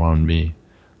people around me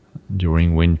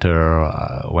during winter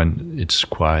when it's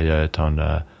quiet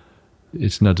and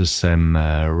it's not the same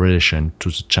relation to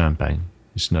the champagne.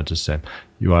 It's not the same.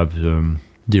 You have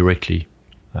directly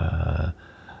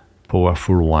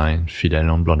powerful wine,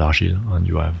 Fidèle and Blanc d'Argile, and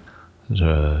you have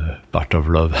the part of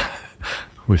love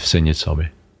with Saignée de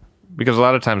Sorbet. Because a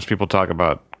lot of times people talk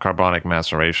about carbonic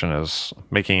maceration as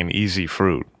making an easy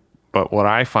fruit. But what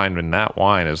I find in that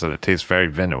wine is that it tastes very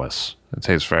vinous. It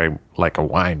tastes very like a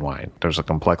wine. There's a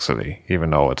complexity, even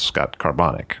though it's got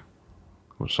carbonic.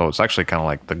 So it's actually kind of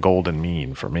like the golden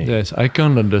mean for me. Yes, I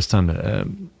can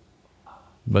understand.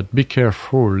 But be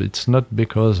careful. It's not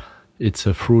because it's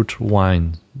a fruit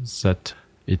wine that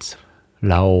it's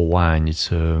Lao wine.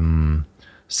 It's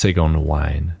second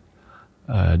wine.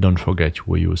 Don't forget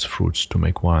we use fruits to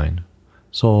make wine.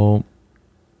 So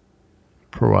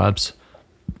perhaps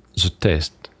the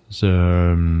taste,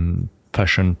 the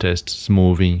fashion taste is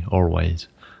moving always.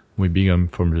 We began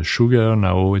from the sugar,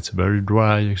 now it's very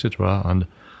dry, etc.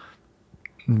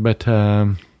 But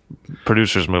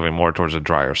producers moving more towards a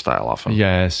drier style often.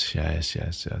 Yes.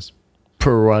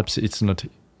 Perhaps it's not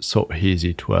so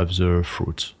easy to have the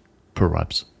fruits.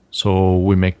 Perhaps. So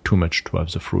we make too much to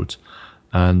have the fruits.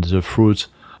 And the fruits,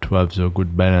 to have the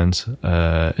good balance,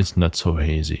 it's not so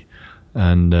easy.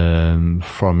 And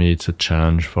for me, it's a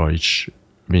challenge for each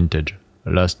vintage.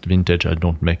 Last vintage, I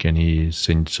don't make any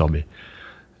Saignée de Sorbet.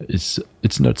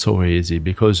 It's not so easy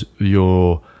because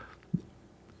you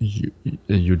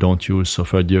don't use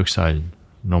sulfur dioxide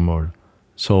normal,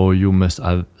 so you must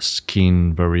have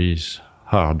skin very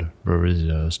hard,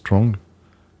 very strong.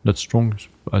 Not strong,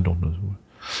 I don't know.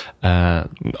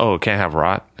 It can't have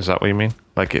rot. Is that what you mean?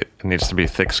 Like it needs to be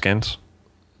thick skins?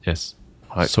 Yes,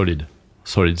 Like,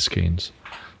 solid skins.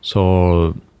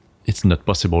 So it's not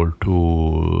possible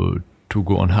to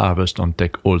go on harvest and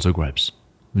take all the grapes.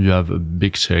 You have a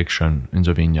big selection in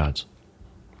the vineyards.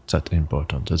 That's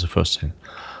important. That's the first thing.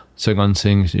 Second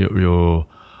thing, you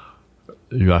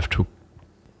have to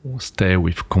stay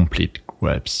with complete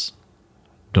grapes.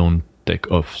 Don't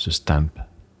take off the stamp.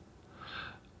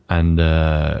 And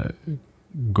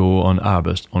go on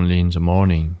harvest only in the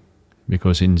morning,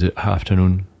 because in the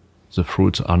afternoon the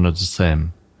fruits are not the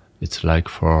same. It's like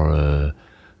for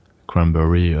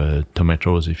cranberry,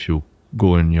 tomatoes. If you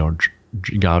go in your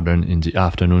garden in the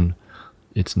afternoon,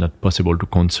 it's not possible to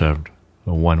conserve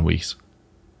 1 week.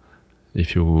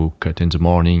 If you cut in the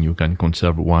morning, you can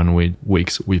conserve 1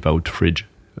 week without fridge.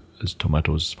 As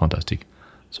tomatoes is fantastic.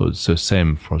 So it's the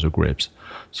same for the grapes.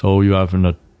 So you have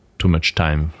not too much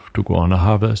time to go on a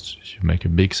harvest. You make a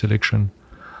big selection.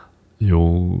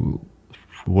 You're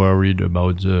worried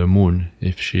about the moon,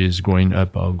 if she is going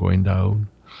up or going down.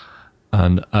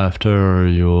 And after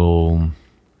you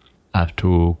have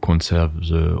to conserve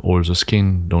all the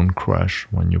skin, don't crush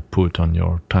when you put on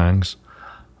your tanks.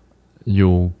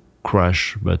 You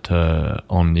crush, but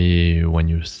only when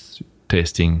you're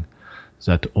tasting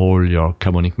that all your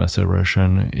carbonic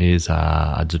maceration is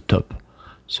at the top.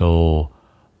 So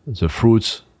the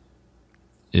fruits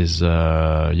is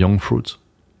young fruit,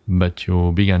 but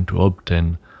you begin to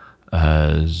obtain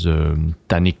the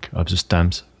tannic of the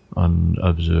stems and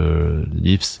of the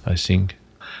leaves, I think,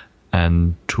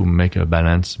 and to make a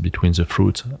balance between the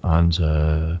fruit and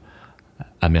the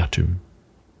amertume.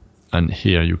 And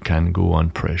here you can go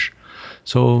on press.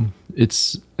 So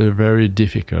it's a very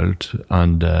difficult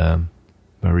and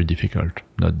very difficult,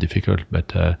 not difficult,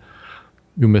 but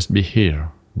you must be here,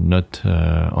 not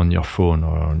on your phone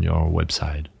or on your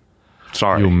website.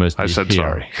 Sorry, I said here.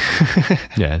 sorry.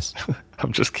 Yes.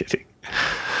 I'm just kidding.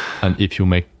 And if you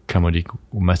make carbonic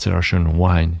maceration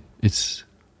wine, it's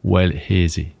well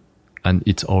hazy, and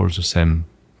it's all the same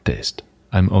taste.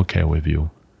 I'm okay with you,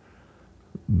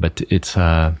 but it's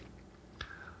a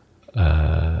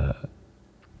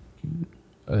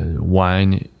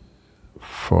wine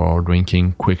for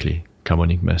drinking quickly,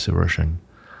 carbonic maceration,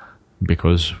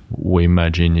 because we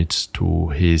imagine it's too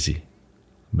hazy.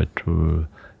 But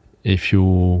if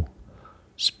you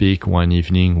speak one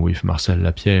evening with Marcel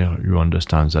Lapierre, you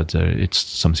understand that it's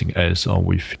something else, or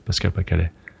with Pascal Pacalet.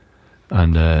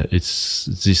 And it's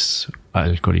this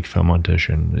alcoholic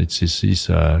fermentation, it's this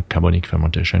carbonic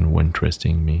fermentation who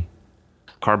interesting me.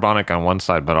 Carbonic on one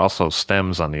side, but also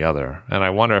stems on the other. And I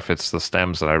wonder if it's the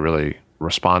stems that I really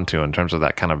respond to in terms of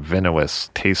that kind of vinous,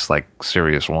 tastes like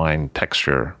serious wine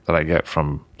texture that I get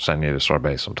from Saignée de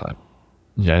Sorbet sometimes.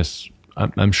 Yes,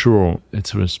 I'm sure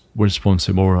it's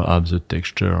responsible of the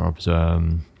texture of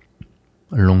the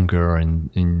longer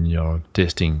in your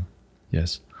tasting.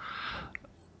 Yes,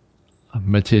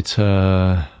 but it's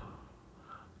a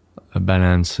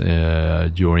balance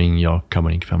during your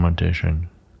carbonic fermentation.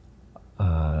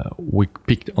 We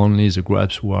picked only the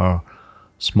grapes who are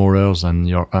smaller than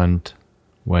your hand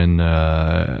when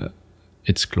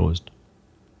it's closed.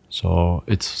 So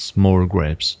it's small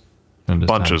grapes.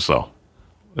 Bunches, though.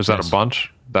 Is that Yes. a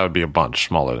bunch? That would be a bunch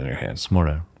smaller than your hand.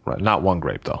 Smaller. Right. Not one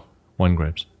grape, though. One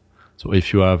grapes. So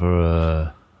if you have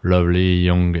a lovely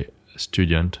young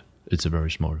student, it's very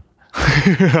small.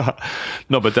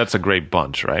 No, but that's a grape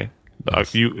bunch, right?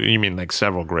 Yes. You mean like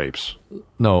several grapes?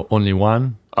 No, only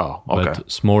one, Oh, okay.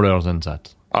 but smaller than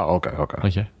that. Oh, okay. Okay.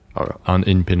 Okay. And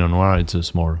in Pinot Noir, it's a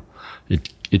small.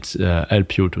 It's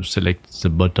help you to select the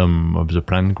bottom of the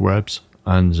plant grapes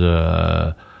and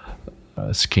the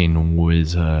skin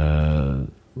with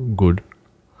good.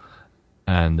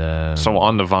 And So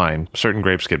on the vine, certain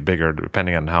grapes get bigger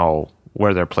depending on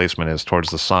where their placement is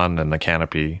towards the sun and the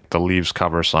canopy. The leaves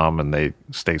cover some and they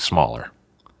stay smaller.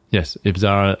 yes, if they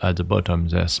are at the bottom,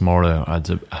 they're smaller. At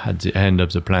the end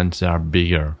of the plant, they are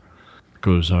bigger.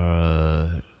 Because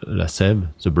la sève,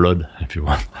 the blood, if you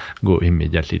want, go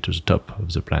immediately to the top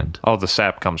of the plant. Oh, the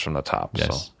sap comes from the top. Yes,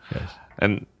 So. yes.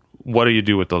 And what do you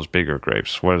do with those bigger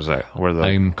grapes? Where is that? Where the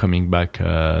I'm coming back.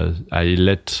 I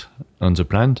let on the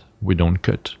plant. We don't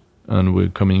cut, and we're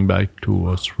coming back 2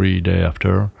 or 3 days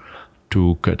after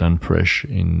to cut and press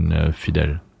in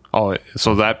Fidel. Oh,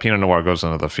 so that Pinot Noir goes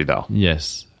into the Fidel.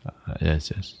 Yes,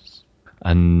 yes.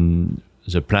 And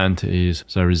the plant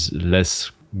there is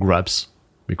less grapes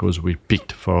because we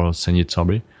picked for Saignée de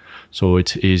Sorbet, so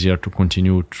it's easier to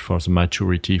continue for the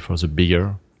maturity for the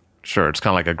bigger. Sure, it's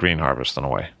kind of like a green harvest in a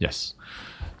way. Yes,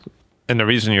 And the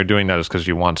reason you're doing that is because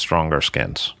you want stronger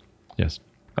skins. yes,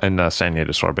 In Saignée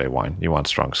de Sorbet wine, you want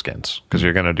strong skins because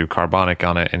you're going to do carbonic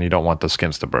on it and you don't want the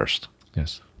skins to burst.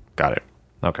 yes. Got it.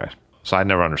 Okay. So I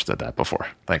never understood that before.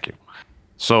 Thank you.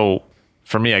 So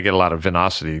for me, I get a lot of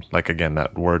vinosity, like again,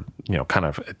 that word, kind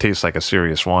of it tastes like a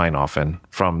serious wine often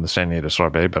from the Saignée de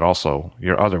Sorbet, but also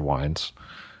your other wines.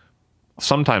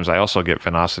 Sometimes I also get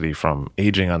vinosity from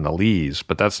aging on the lees,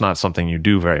 but that's not something you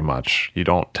do very much. You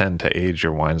don't tend to age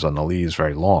your wines on the lees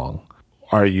very long.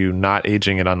 Are you not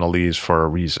aging it on the lees for a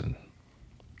reason?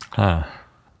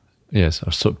 Yes,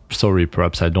 so, sorry,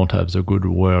 perhaps I don't have the good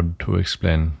word to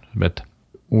explain, but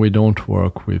we don't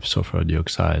work with sulfur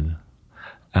dioxide.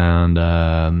 And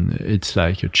it's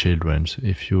like your children.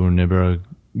 If you never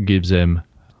give them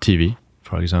TV,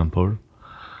 for example,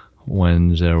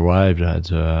 when they arrived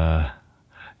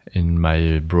in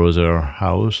my brother's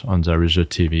house and there is a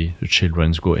TV, the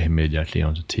children go immediately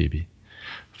on the TV.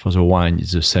 For the wine,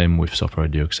 it's the same with sulfur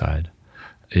dioxide.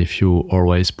 If you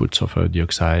always put sulfur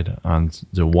dioxide and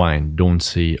the wine don't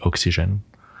see oxygen,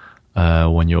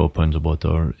 when you open the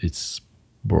bottle, it's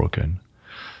broken.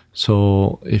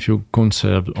 So if you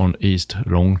conserve on yeast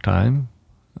long time,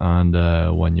 and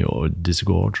when you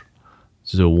disgorge,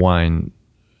 the wine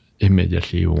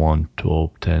immediately want to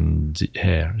obtain the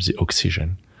air, the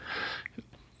oxygen.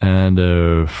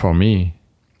 And for me,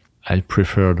 I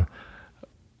preferred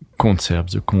conserve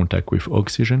the contact with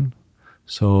oxygen.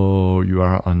 So you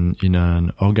are in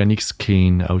an organic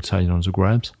skin outside on the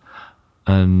grapes,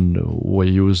 and we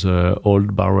use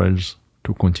old barrels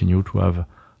to continue to have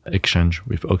exchange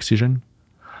with oxygen.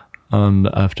 And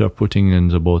after putting in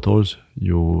the bottles,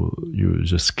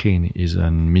 the skin is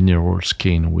a mineral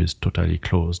skin with totally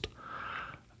closed.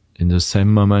 In the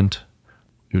same moment,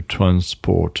 you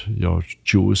transport your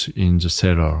juice in the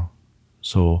cellar.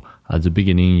 So at the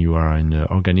beginning, you are in the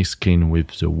organic skin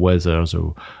with the weather,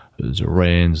 the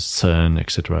rain, the sun,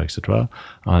 etc., etc.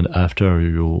 And after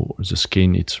the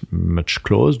skin, it's much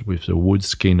closed with the wood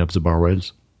skin of the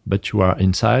barrels. But you are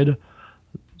inside.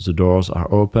 The doors are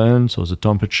open, so the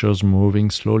temperature is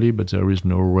moving slowly, but there is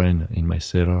no rain in my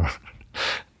cellar.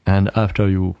 And after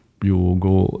you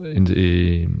go in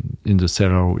the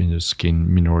cellar, in the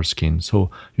skin, mineral skin, so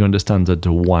you understand that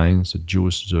the wine, the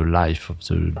juice, the life of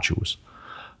the juice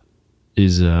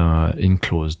is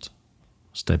enclosed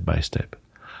step by step.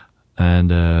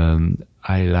 And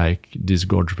I like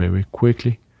disgorge very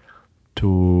quickly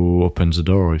to open the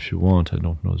door if you want, I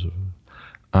don't know,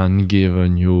 and give a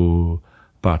new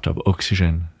part of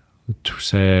oxygen to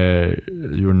say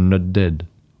you're not dead.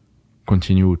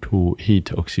 Continue to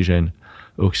heat oxygen.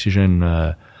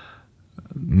 Oxygen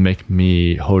make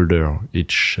me older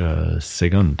each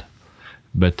second,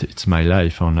 but it's my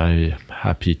life, and I'm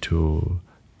happy to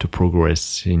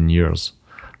progress in years.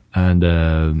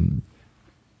 And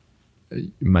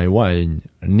my wine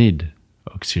need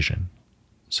oxygen.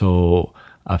 So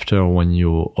after, when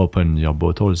you open your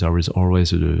bottle, there is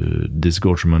always a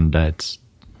disgorgement date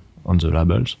on the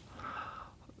labels.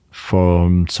 For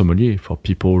sommelier, for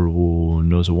people who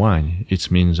know the wine,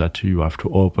 it means that you have to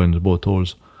open the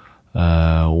bottles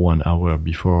 1 hour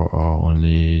before or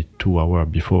only 2 hours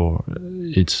before.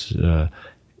 It's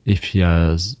if he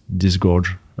has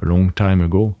disgorged a long time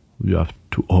ago, you have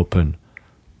to open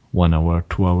 1 hour,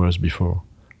 2 hours before.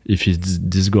 If it's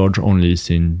disgorged only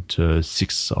since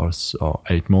 6 or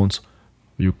 8 months,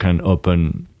 you can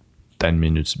open 10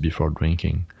 minutes before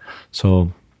drinking.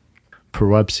 So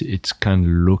perhaps it's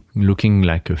kind of looking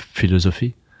like a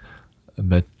philosophy,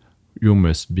 but you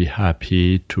must be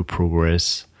happy to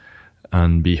progress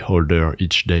and be older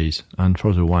each day. And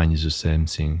for the wine, is the same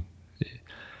thing.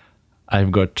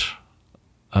 I've got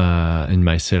in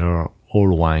my cellar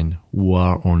all wine who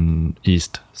are on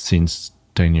yeast since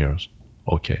 10 years.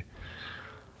 Okay.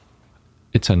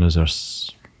 It's another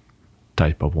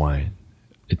type of wine.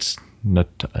 It's not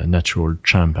a natural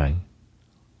champagne.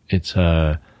 It's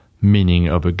a meaning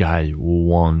of a guy who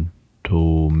want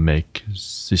to make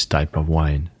this type of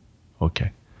wine.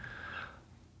 Okay.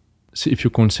 So if you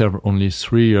conserve only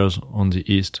 3 years on the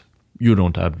yeast, you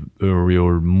don't have a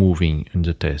real moving in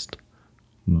the taste.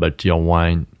 But your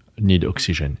wine need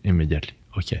oxygen immediately.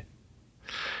 Okay.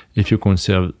 If you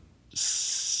conserve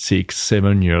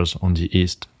 6-7 years on the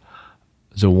yeast,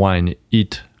 the wine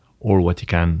eat all what it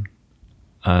can,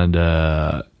 and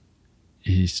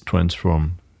is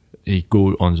transformed. It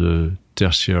go on the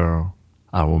tertiary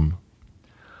aroma.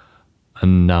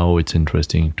 And now it's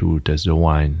interesting to taste the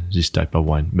wine, this type of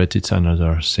wine. But it's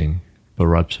another thing.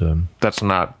 Perhaps that's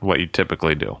not what you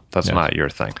typically do. That's not your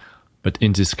thing. But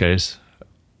in this case,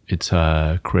 it's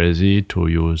crazy to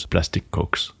use plastic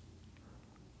corks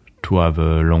to have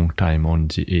a long time on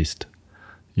the yeast.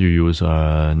 You use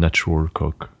a natural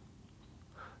cork,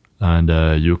 and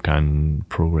you can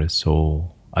progress.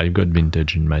 So I got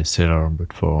vintage in my cellar,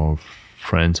 but for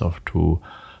friends or to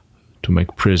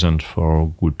make present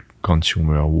for good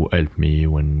consumer who helped me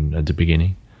when at the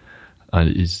beginning, and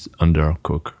it's under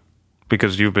cork.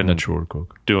 Because you've been natural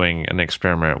cork. Doing an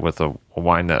experiment with a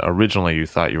wine that originally you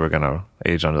thought you were going to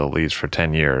age under the leaves for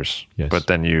 10 years, yes. But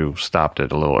then you stopped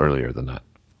it a little earlier than that.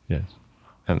 Yes.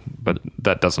 But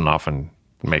that doesn't often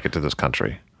make it to this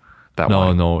country.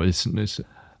 No, it's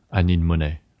I need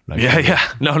money. Like, yeah.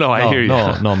 No, I hear you.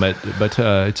 No, but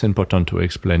it's important to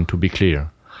explain, to be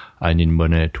clear. I need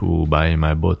money to buy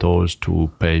my bottles, to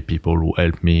pay people who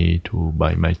help me, to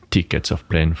buy my tickets of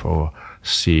plane for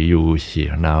see you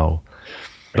here now.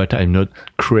 But I'm not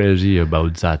crazy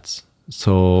about that.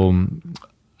 So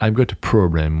I've got a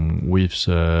problem with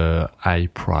the high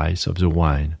price of the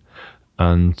wine.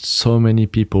 And so many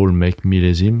people make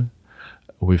millésime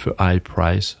with a high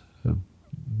price,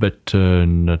 but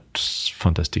not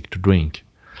fantastic to drink.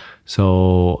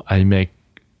 So I make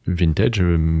vintage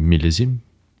millésime.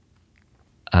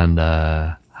 And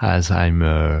as I'm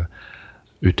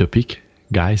utopic,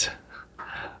 guys,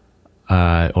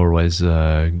 I always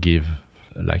give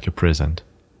like a present.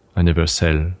 I never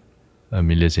sell a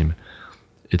millésime.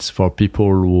 It's for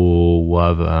people who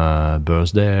have a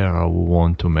birthday or who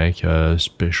want to make a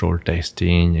special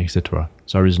tasting, etc.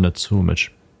 There is not so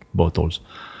much bottles.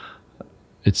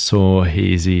 It's so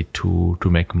easy to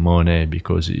make money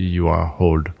because you are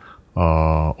old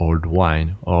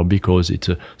wine, or because it's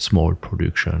a small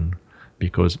production.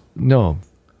 Because no,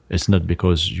 it's not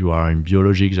because you are in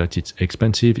biologic that it's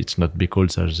expensive. It's not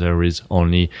because there is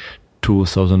only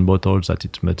 2,000 bottles that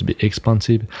it must be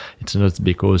expensive. It's not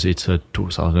because it's a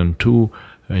 2002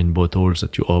 in bottles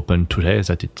that you open today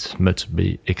that it must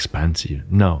be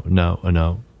expensive. No.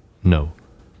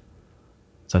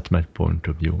 That's my point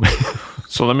of view.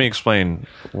 So let me explain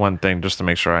one thing just to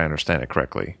make sure I understand it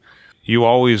correctly. You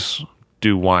always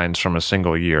do wines from a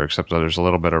single year, except that there's a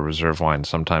little bit of reserve wine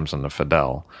sometimes in the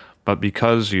Fidel. But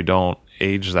because you don't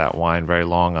age that wine very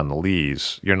long on the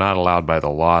lees, you're not allowed by the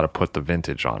law to put the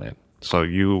vintage on it. So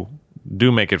you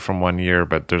do make it from 1 year,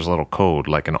 but there's a little code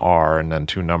like an R and then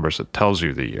 2 numbers that tells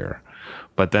you the year.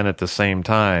 But then at the same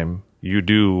time, you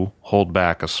do hold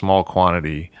back a small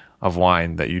quantity of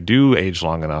wine that you do age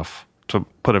long enough to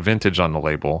put a vintage on the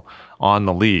label on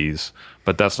the lees,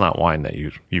 but that's not wine that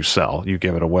you sell. You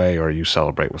give it away, or you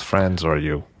celebrate with friends, or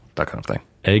you that kind of thing.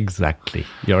 Exactly.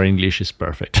 Your English is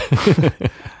perfect.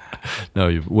 No,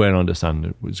 you well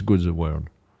understand. It's good the word.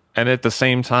 And at the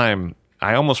same time,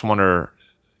 I almost wonder,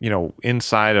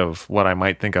 inside of what I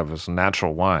might think of as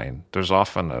natural wine, there's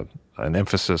often an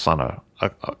emphasis on a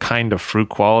kind of fruit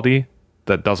quality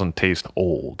that doesn't taste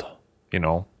old,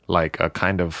 like a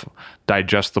kind of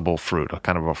digestible fruit, a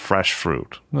kind of a fresh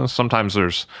fruit. Sometimes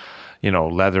there's,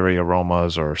 leathery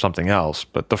aromas or something else,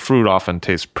 but the fruit often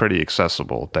tastes pretty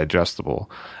accessible, digestible,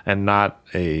 and not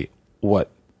what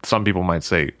some people might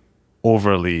say,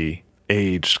 overly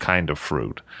aged kind of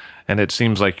fruit. And it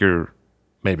seems like you're,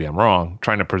 maybe I'm wrong,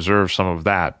 trying to preserve some of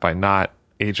that by not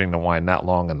aging the wine that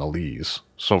long in the lees.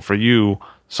 So for you,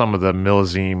 some of the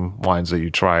millésime wines that you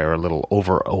try are a little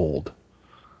over old.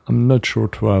 I'm not sure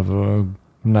to have an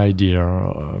idea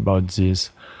about this.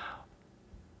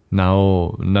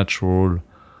 Now, natural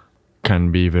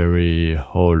can be very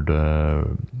old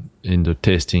in the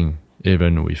tasting,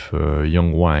 even with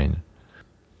young wine.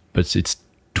 But it's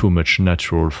too much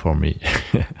natural for me.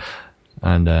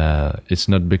 And it's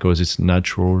not because it's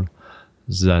natural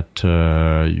that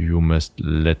you must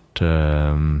let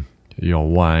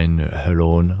your wine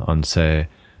alone and say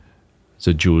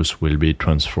the juice will be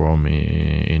transformed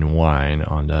in wine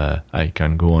and I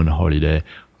can go on holiday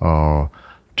or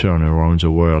turn around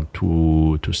the world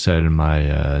to sell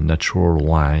my natural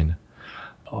wine.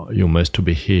 You must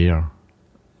be here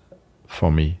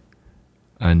for me.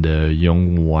 And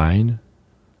young wine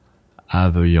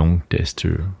have a young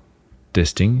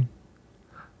tasting,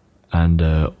 and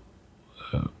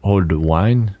old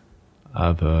wine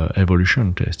have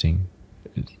evolution tasting.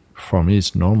 For me,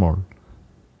 it's normal.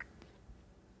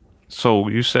 So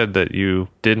you said that you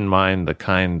didn't mind the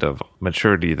kind of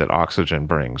maturity that oxygen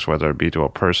brings, whether it be to a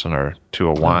person or to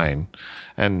a wine.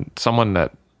 And someone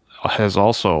that has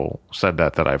also said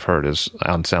that I've heard is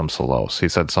Anselme Salos. He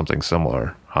said something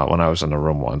similar when I was in the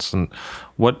room once. And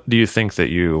what do you think that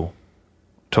you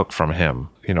took from him,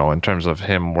 in terms of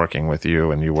him working with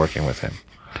you and you working with him?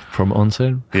 From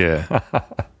Anselme? Yeah.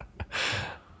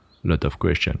 Lot of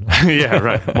questions. Yeah,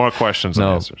 right. More questions than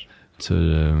answers. It's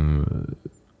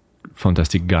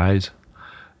fantastic guys.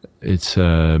 It's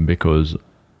because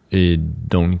he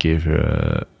don't give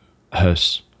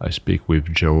us, I speak with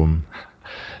Jerome,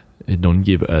 he don't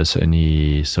give us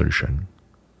any solution.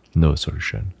 No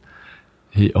solution.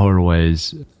 He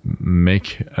always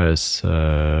make us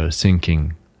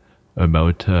thinking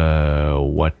about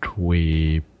what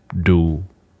we do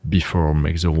before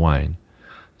make the wine.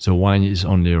 The wine is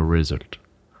only a result.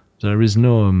 There is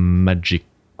no magic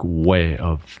way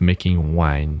of making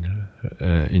wine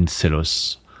in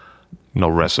Celos. No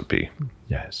recipe.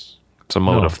 Yes. It's a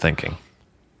mode of thinking.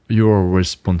 You're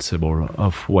responsible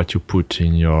of what you put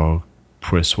in your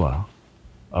pressoir,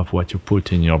 of what you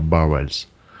put in your barrels.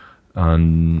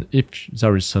 And if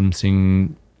there is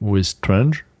something with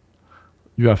strange,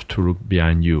 you have to look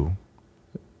behind you.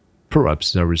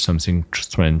 Perhaps there is something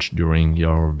strange during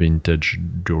your vintage,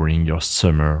 during your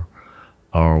summer,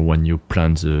 or when you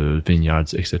plant the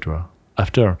vineyards, etc.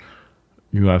 After,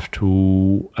 you have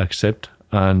to accept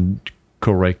and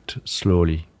correct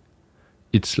slowly.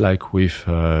 It's like with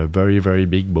a very, very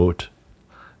big boat.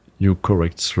 You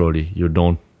correct slowly. You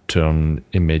don't turn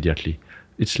immediately.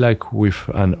 It's like with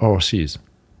an horses.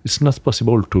 It's not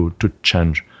possible to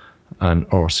change an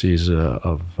horses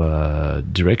of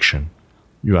direction.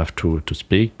 You have to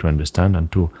speak, to understand,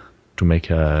 and to make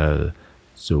the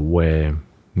way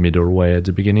middle way at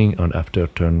the beginning and after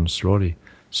turn slowly.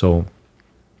 So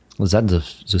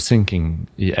that's the thinking.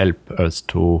 It helps us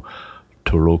to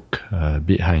look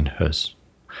behind us.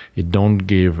 It don't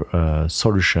give a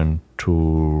solution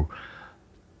to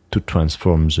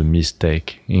transform the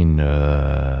mistake in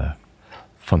a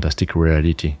fantastic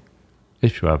reality.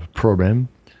 If you have a problem,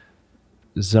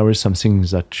 there is something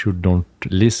that you don't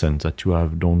listen, that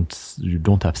you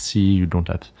don't have see, you don't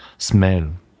have smell.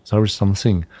 There is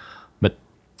something. But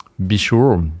be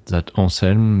sure that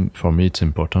Anselm, for me, it's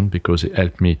important because it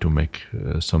helped me to make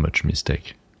so much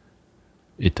mistake.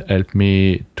 It helped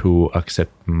me to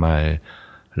accept my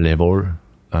level,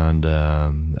 and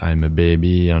I'm a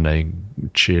baby, and I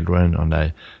children, and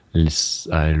I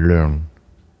learn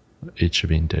each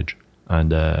vintage.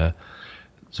 And the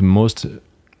most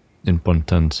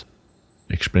important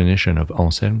explanation of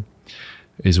Anselm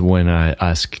is when I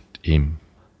asked him,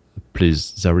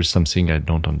 please, there is something I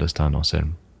don't understand,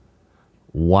 Anselm.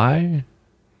 Why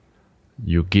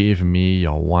you give me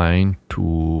your wine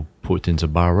to put in the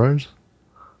barrels?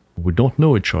 We don't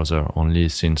know each other only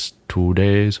since 2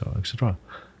 days, or etc.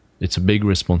 It's a big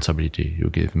responsibility you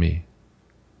give me.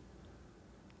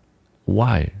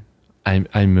 Why? I'm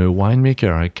a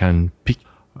winemaker. I can pick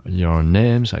your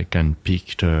names. I can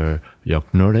pick your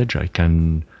knowledge. I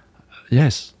can...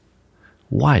 Yes.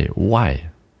 Why?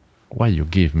 Why you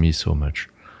give me so much?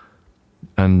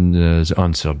 And the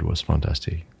answer was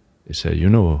fantastic. He said,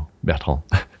 Bertrand,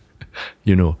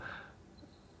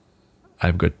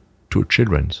 I've got 2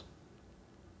 children,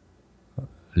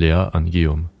 Léa and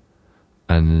Guillaume,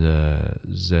 and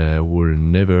they will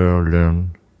never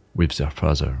learn with their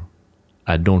father.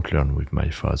 I don't learn with my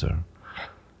father.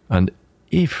 And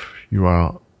if you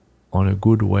are on a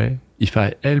good way, if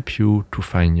I help you to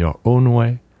find your own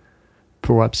way,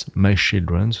 perhaps my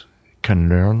children can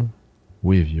learn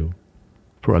with you.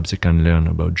 Perhaps they can learn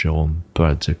about Jérôme.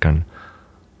 Perhaps they can...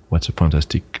 What's a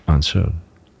fantastic answer.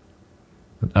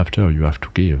 But after, you have to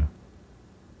give.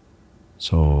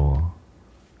 So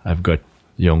I've got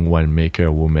young winemaker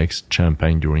who makes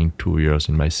champagne during 2 years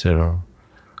in my cellar.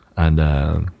 And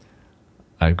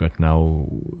I've got now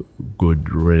good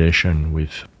relation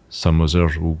with some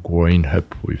others who growing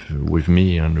up with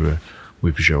me, and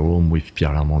with Jérôme, with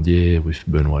Pierre Lamandier, with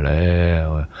Benoît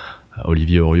Lair.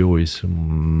 Olivier Oriot is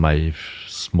my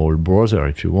small brother,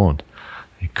 if you want.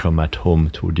 He come at home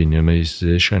to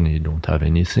dynamization, he don't have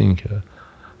anything,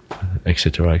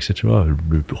 etc., etc.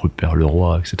 Rupert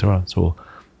Leroy, etc. So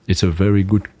it's a very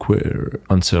good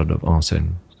answer of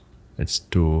Anselm. It's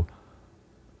to...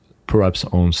 Perhaps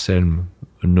Anselm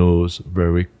knows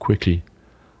very quickly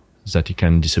that he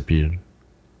can disappear.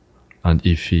 And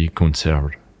if he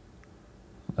conserved,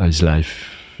 his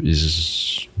life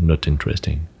is not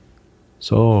interesting.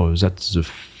 So that's the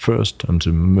first and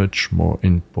the much more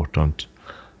important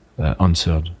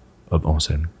answer of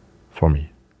Anselm for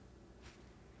me.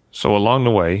 So along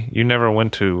the way, you never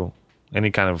went to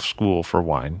any kind of school for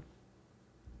wine.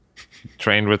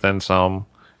 Trained with Anselm.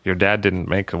 Your dad didn't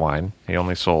make the wine. He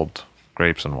only sold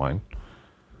grapes and wine.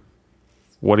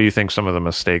 What do you think some of the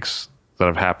mistakes that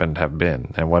have happened have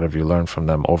been? And what have you learned from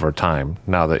them over time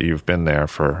now that you've been there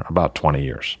for about 20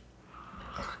 years?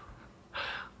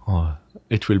 Oh,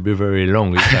 it will be very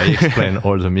long if I explain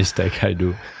all the mistakes I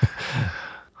do.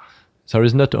 There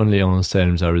is not only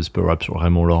Anselm, there is perhaps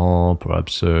Raymond Laurent,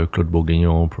 perhaps Claude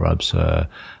Bourguignon, perhaps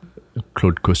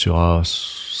Claude Cossurat,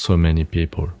 so many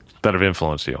people. That have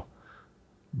influenced you.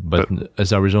 But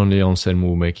there is only Anselm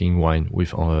who making wine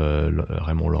with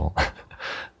Raymond Laurent.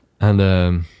 And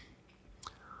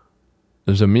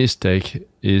the mistake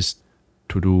is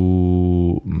to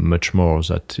do much more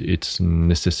that it's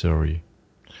necessary.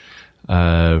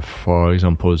 For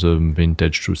example, the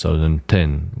vintage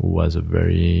 2010 was a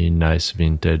very nice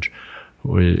vintage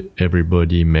where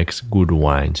everybody makes good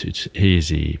wines. It's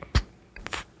easy.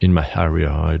 In my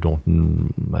area,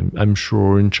 I'm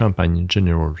sure in Champagne in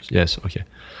general, yes, okay.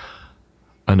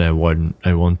 And I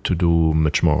want to do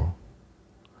much more.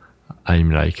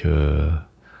 I'm like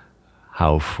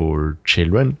household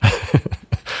children.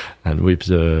 And with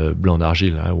the Blanc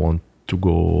d'Argile, I want to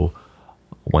go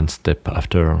one step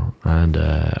after, and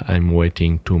I'm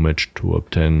waiting too much to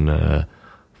obtain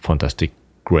fantastic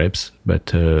grapes,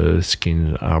 but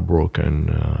skins are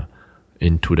broken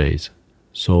in 2 days.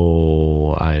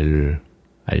 So I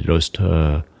lost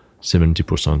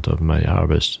 70% of my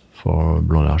harvest for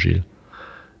Blanc d'Argile.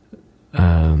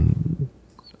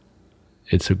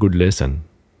 It's a good lesson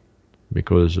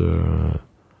because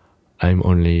I'm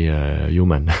only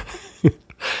human.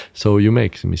 So you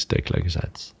make a mistake like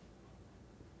that.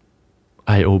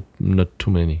 I hope not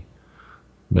too many,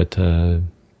 but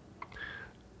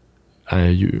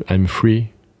I'm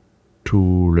free to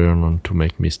learn and to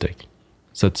make mistakes.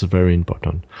 That's very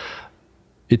important.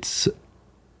 It's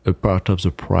a part of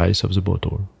the price of the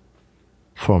bottle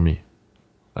for me.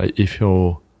 If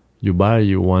you buy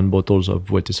one bottle of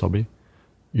Vouet Sorbet,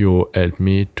 you help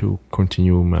me to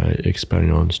continue my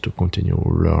experience, to continue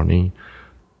learning.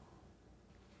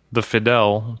 The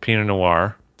Fidèle Pinot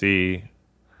Noir, the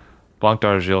Blanc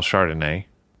d'Argile Chardonnay,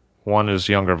 one is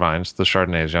younger vines, the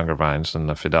Chardonnay is younger vines, and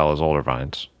the Fidèle is older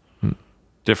vines.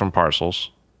 Different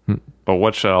parcels. But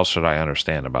what else should I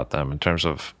understand about them in terms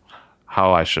of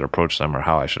how I should approach them or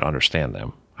how I should understand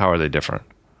them? How are they different?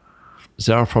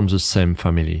 They are from the same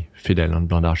family, Fidèle and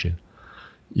Blanc d'Argile.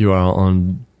 You are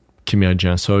on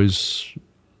Chimérigien soils,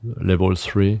 level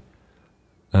 3,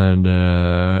 and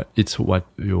it's what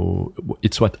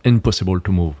impossible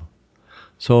to move.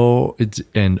 So it's the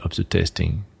end of the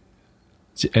tasting.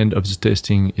 The end of the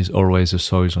tasting is always the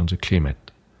soils and the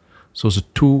climate. So the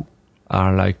two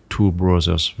are like two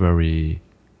brothers, the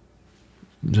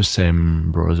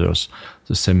same brothers,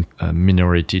 the same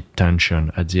minority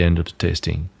tension at the end of the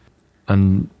tasting.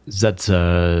 And that's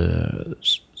the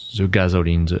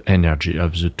gasoline, the energy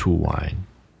of the two wine.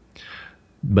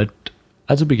 But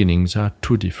at the beginning, there are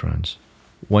two differences.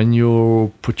 When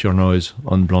you put your nose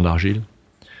on Blanc d'Argile,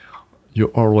 you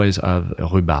always have a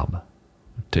rhubarb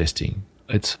tasting.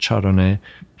 It's Chardonnay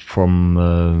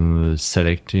from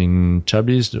selecting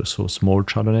Chablis, so small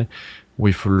Chardonnay,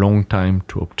 with a long time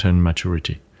to obtain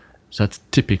maturity. That's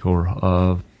typical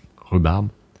of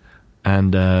rhubarb.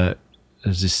 And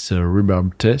this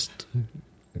rhubarb taste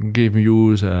gives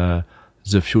you the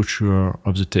future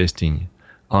of the tasting.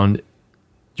 And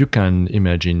you can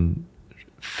imagine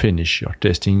finish your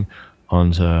tasting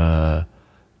on the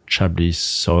Chablis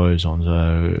soils, on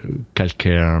the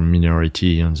calcaire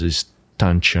minerality, on this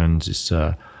tension, this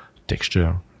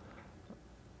texture.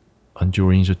 And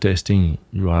during the tasting,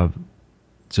 you have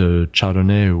the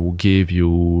Chardonnay who gave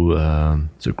you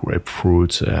the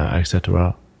grapefruits,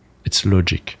 etc. It's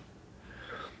logic.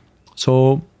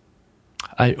 So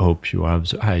I hope you have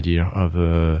the idea of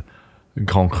a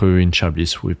Grand Cru in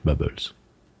Chablis with bubbles.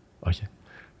 Okay.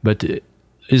 But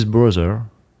his brother,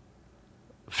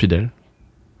 Fidèle,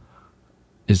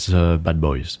 is Bad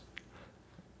Boys.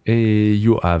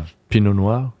 You have Pinot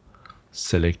Noir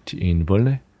select in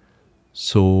Volnay.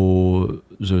 So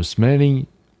the smelling,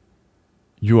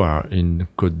 you are in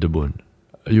Côte de Beaune.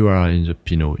 You are in the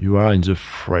Pinot. You are in the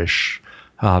fresh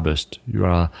harvest. You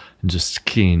are in the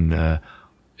skin.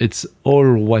 It's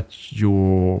all what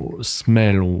you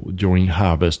smell during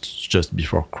harvest, just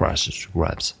before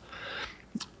grapes.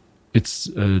 It's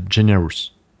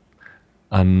generous.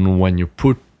 And when you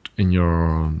put in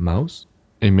your mouth,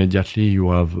 immediately you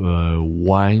have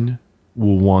wine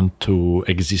who want to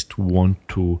exist, who want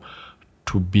to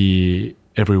be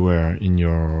everywhere in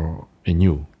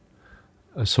you.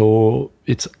 So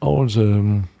it's all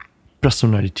the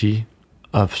personality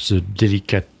of the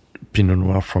delicate Pinot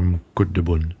Noir from Côte de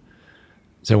Beaune.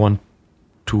 They want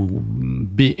to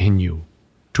be in you,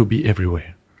 to be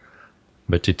everywhere.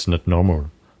 But it's not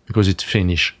normal, because it's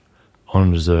finished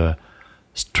on the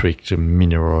strict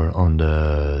mineral, on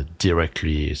the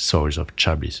directly soils of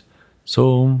Chablis.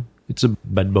 So it's a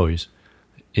Bad Boys.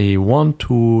 They want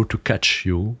to catch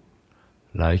you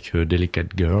like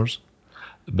delicate girls,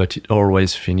 but it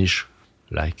always finish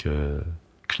like a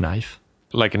knife.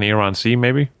 Like an Iran Sea,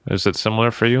 maybe? Is it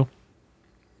similar for you?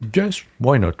 Yes,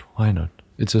 why not? Why not?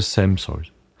 It's the same soil.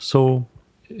 So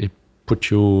he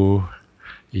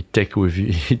take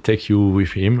you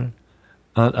with him,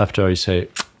 and after he say,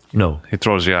 no, He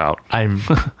throws you out. I'm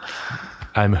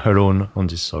alone on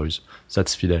this soils.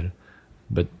 That's Fidèle.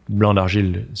 But Blanc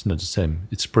d'Argile is not the same.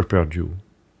 It's prepared you.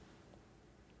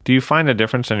 Do you find a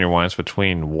difference in your wines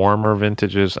between warmer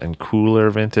vintages and cooler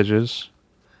vintages?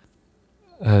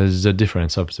 The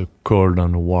difference of the cold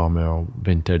and warmer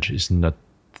vintage is not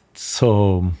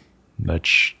so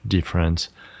much different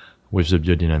with the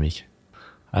biodynamic.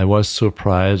 I was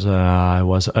surprised. I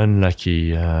was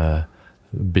unlucky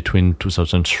between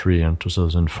 2003 and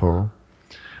 2004.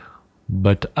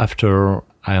 But after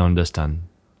I understand,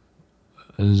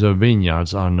 the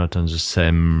vineyards are not on the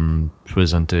same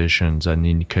presentation than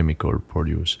in chemical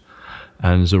produce.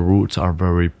 And the roots are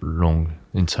very long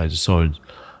inside the soil.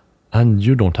 And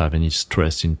you don't have any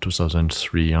stress in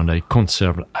 2003, and I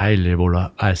conserve high level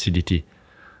of acidity.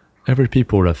 Every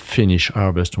people have finished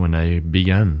harvest when I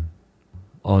began.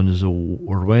 On the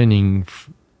raining,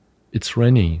 it's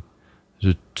raining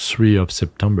the 3 of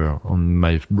September, and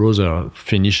my brother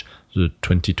finished the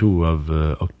 22 of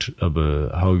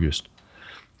August.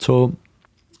 So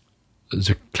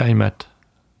the climate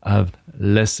have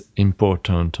less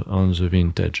important on the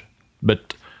vintage.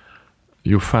 But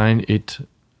you find it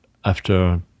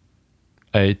after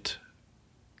 8,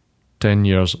 10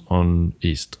 years on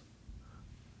East.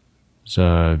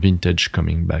 The vintage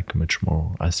coming back much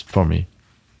more, as for me.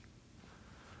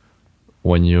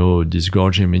 When you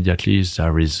disgorge immediately,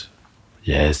 there is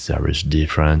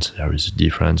difference,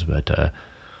 but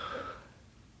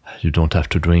you don't have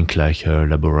to drink like a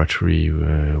laboratory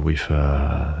with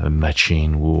a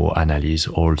machine who analyze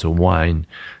all the wine.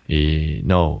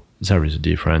 No, there is a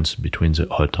difference between the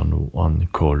hot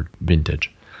and cold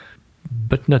vintage,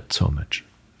 but not so much.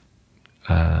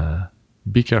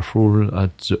 Be careful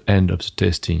at the end of the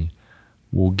tasting.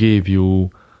 Will give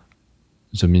you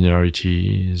the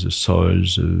minerality, the soil,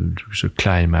 the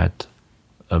climate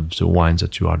of the wine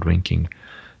that you are drinking.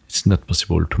 It's not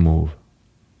possible to move.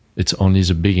 It's only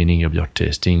the beginning of your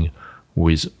tasting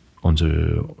with on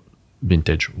the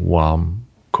vintage, warm,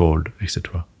 cold,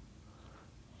 etc.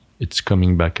 It's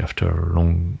coming back after a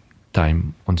long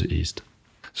time on the East.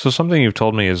 So something you've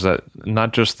told me is that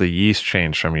not just the yeast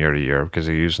change from year to year, because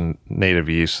you're using native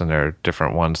yeast and there are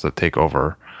different ones that take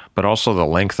over, but also the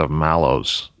length of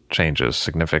mallows changes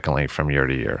significantly from year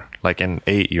to year. Like in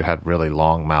 8, you had really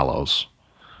long mallows.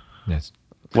 Yes.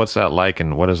 What's that like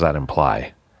and what does that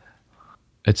imply?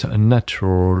 It's a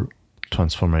natural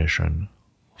transformation.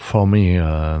 For me,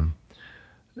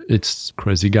 it's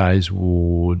crazy guys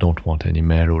who don't want any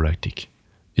malolactic.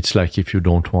 It's like if you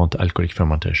don't want alcoholic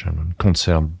fermentation,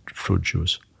 conserved fruit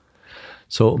juice.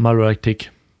 So malolactic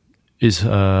is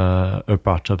a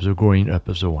part of the growing up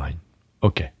of the wine.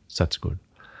 Okay, that's good.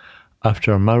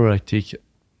 After malolactic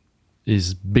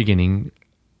is beginning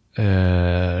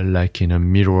like in a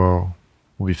mirror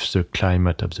with the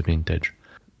climate of the vintage.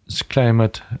 The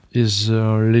climate is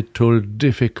a little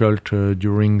difficult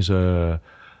during the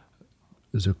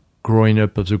growing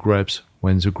up of the grapes,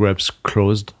 when the grapes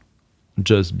closed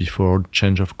just before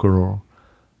change of color.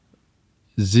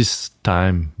 This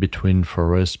time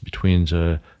for us, between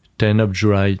the 10th of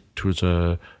July to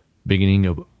the beginning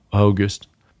of August,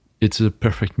 it's a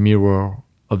perfect mirror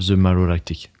of the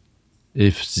malolactic.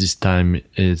 If this time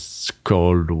is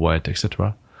cold, wet,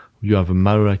 etc., you have a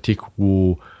malolactic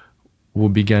who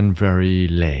began very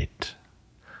late.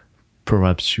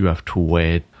 Perhaps you have to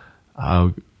wait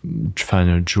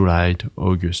final July to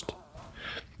August.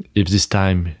 If this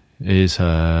time is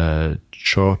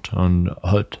short and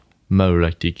hot,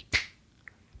 malolactic,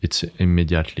 it's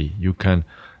immediately.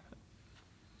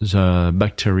 The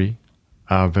bacteria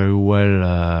are very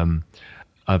well,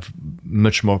 have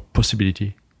much more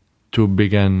possibility to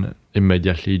begin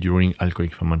immediately during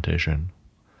alcoholic fermentation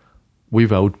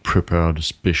without prepared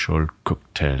special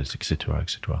cocktails, etc.,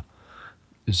 etc.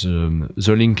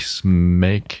 The links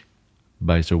make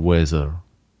by the weather.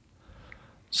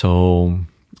 So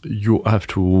you have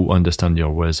to understand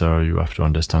your weather, you have to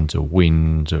understand the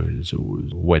wind, the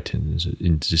wet in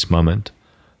this moment,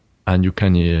 and you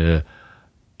can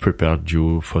prepare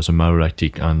you for the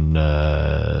malolactic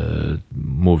and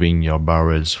moving your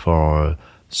barrels for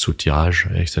soutirage,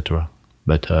 etc.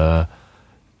 But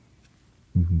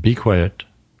be quiet,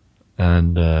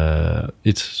 and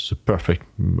it's the perfect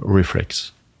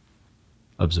reflex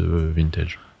of the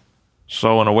vintage.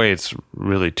 So in a way, it's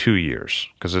really 2 years,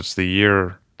 because it's the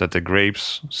year that the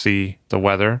grapes see the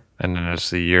weather, and then it's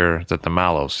the year that the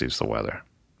mallow sees the weather,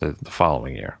 the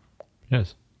following year.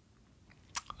 Yes.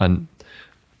 And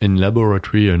in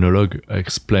laboratory, enologue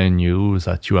explain you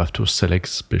that you have to select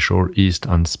special yeast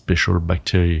and special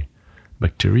bacteria,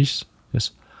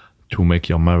 yes, to make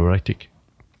your malolactic.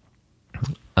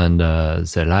 And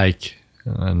they like,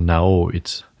 and now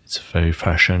it's very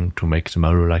fashion to make the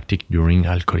malolactic during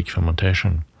alcoholic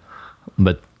fermentation.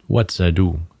 But what they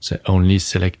do, they only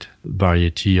select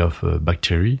variety of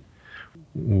bacteria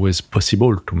who is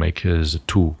possible to make the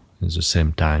two at the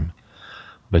same time.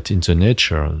 But in the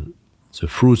nature, the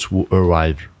fruits who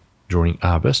arrive during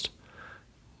harvest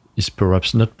is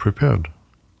perhaps not prepared.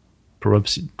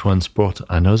 Perhaps it transport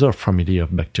another family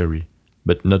of bacteria,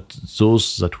 but not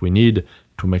those that we need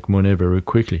to make money very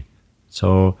quickly.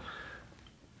 So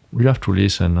we have to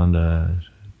listen and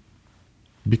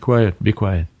be quiet.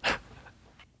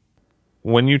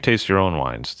 When you taste your own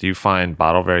wines, do you find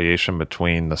bottle variation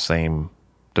between the same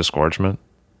disgorgement?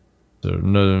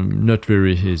 No, not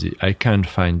very easy. I can't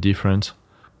find difference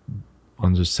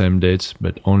on the same dates,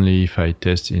 but only if I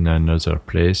taste in another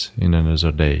place in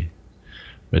another day.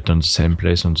 But on the same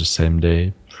place on the same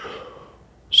day,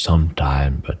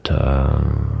 sometime. But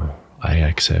I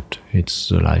accept. It's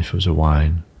the life of the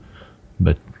wine,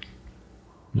 but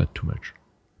not too much.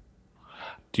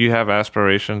 Do you have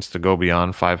aspirations to go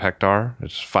beyond 5 hectare?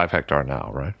 It's 5 hectare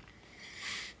now, right?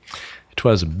 It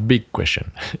was a big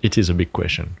question. It is a big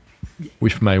question.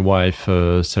 With my wife,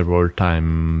 several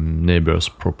times neighbors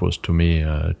proposed to me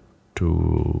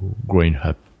to growing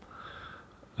up.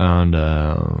 And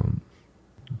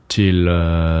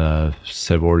till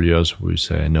several years we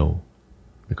say no,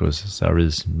 because there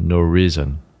is no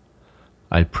reason.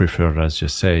 I prefer, as you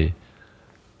say,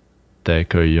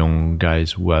 take a young guy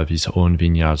who have his own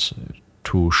vineyards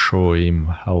to show him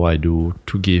how I do,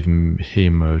 to give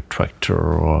him a tractor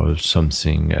or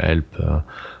something,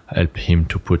 help him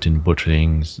to put in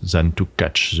bottling, than to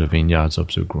catch the vineyards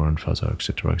of the grandfather,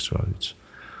 etc. So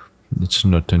it's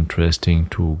not interesting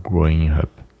to growing up.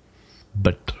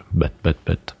 But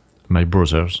my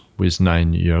brothers, with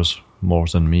 9 years more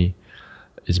than me,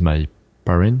 is my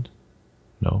parent.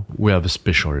 No, we have a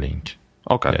special link.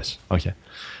 Okay. Yes. Okay.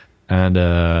 And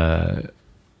I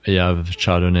have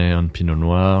Chardonnay and Pinot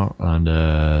Noir, and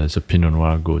the Pinot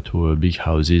Noir go to big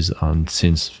houses. And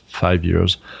since 5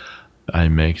 years, I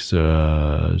make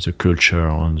the culture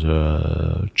on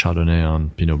the Chardonnay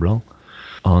and Pinot Blanc.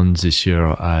 And this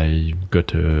year, I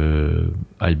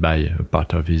buy a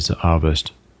part of his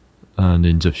harvest, and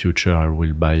in the future, I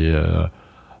will buy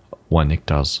 1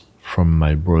 hectare from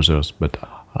my brothers. But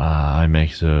I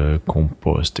make the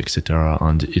compost, etc.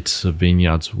 And it's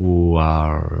vineyards who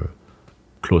are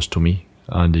close to me,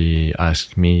 and they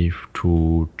ask me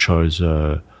to choose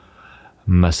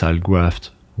massal graft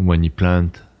when he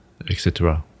plant,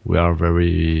 etc. We have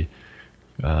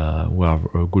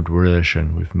a good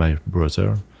relation with my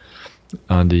brother,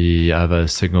 and he have a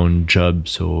second job,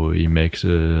 so he makes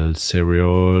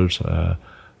cereals.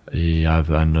 He have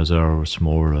another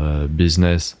small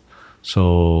business.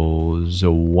 So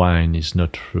the wine is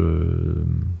not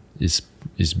his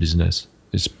business,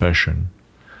 his passion.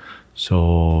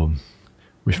 So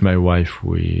with my wife,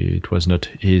 it was not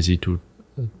easy to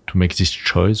make this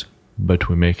choice, but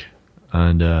we make.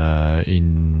 And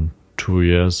in 2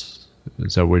 years,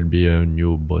 there will be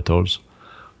new bottles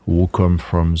who come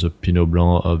from the Pinot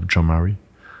Blanc of Jean-Marie,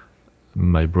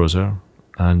 my brother,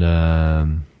 and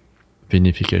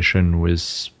vinification with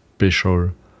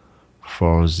special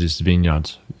for this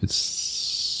vineyard.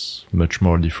 It's much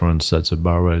more different than the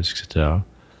barrels, etc.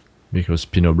 Because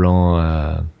Pinot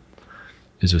Blanc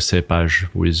is a cepage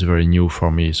which is very new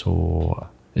for me, so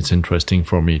it's interesting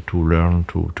for me to learn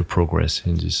to progress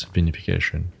in this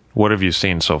vinification. What have you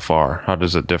seen so far? How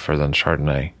does it differ than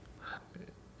Chardonnay?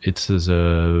 It's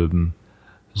the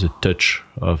touch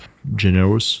of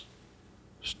generous,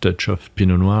 touch of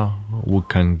Pinot Noir, who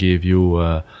can give you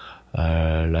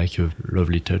like a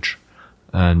lovely touch,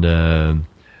 and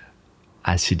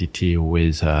acidity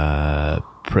with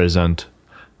present,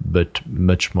 but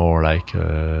much more like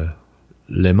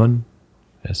lemon.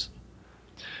 Yes.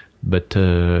 But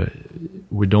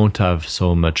we don't have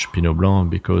so much Pinot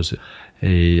Blanc because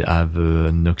they have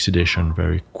an oxidation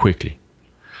very quickly.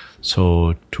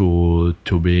 So to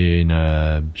be in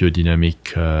a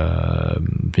biodynamic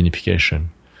vinification,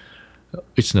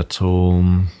 it's not so.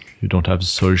 You don't have a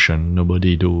solution.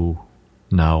 Nobody do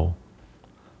now.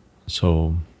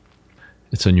 So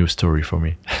it's a new story for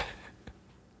me.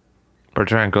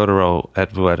 Bertrand Godereau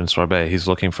at Vouette and Sorbet. He's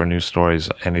looking for new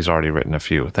stories, and he's already written a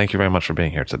few. Thank you very much for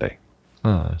being here today.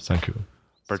 Thank you.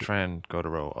 Bertrand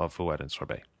Godereau of Vouette and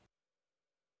Sorbet.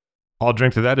 I'll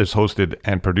Drink to That is hosted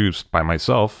and produced by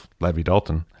myself, Levi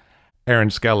Dalton.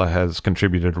 Aaron Scala has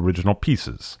contributed original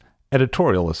pieces.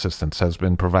 Editorial assistance has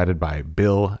been provided by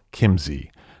Bill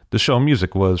Kimsey. The show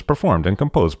music was performed and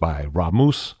composed by Rob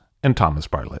Moose and Thomas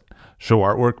Bartlett. Show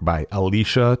artwork by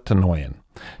Alicia Tenoyan.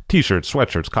 T-shirts,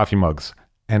 sweatshirts, coffee mugs,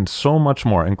 and so much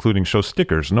more, including show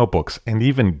stickers, notebooks, and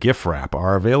even gift wrap,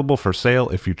 are available for sale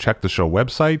if you check the show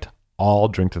website,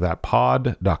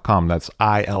 illdrinktothatpod.com. That's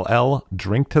ILL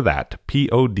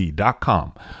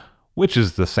drinktothatpod.com, which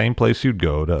is the same place you'd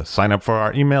go to sign up for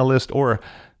our email list or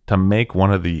to make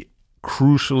one of the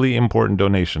crucially important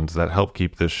donations that help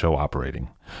keep this show operating.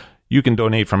 You can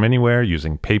donate from anywhere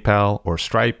using PayPal or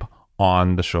Stripe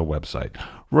on the show website.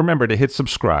 Remember to hit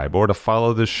subscribe or to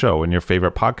follow this show in your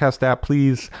favorite podcast app,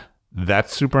 please.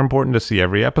 That's super important to see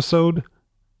every episode.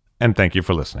 And thank you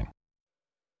for listening.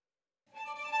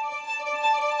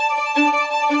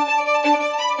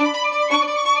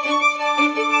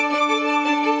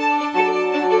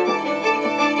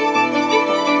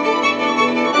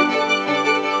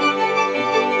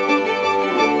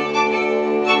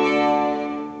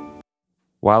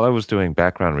 While I was doing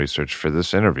background research for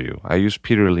this interview, I used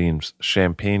Peter Liem's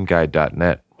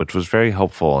ChampagneGuide.net, which was very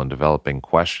helpful in developing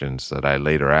questions that I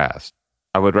later asked.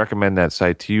 I would recommend that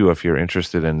site to you if you're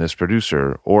interested in this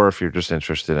producer or if you're just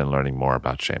interested in learning more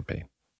about Champagne.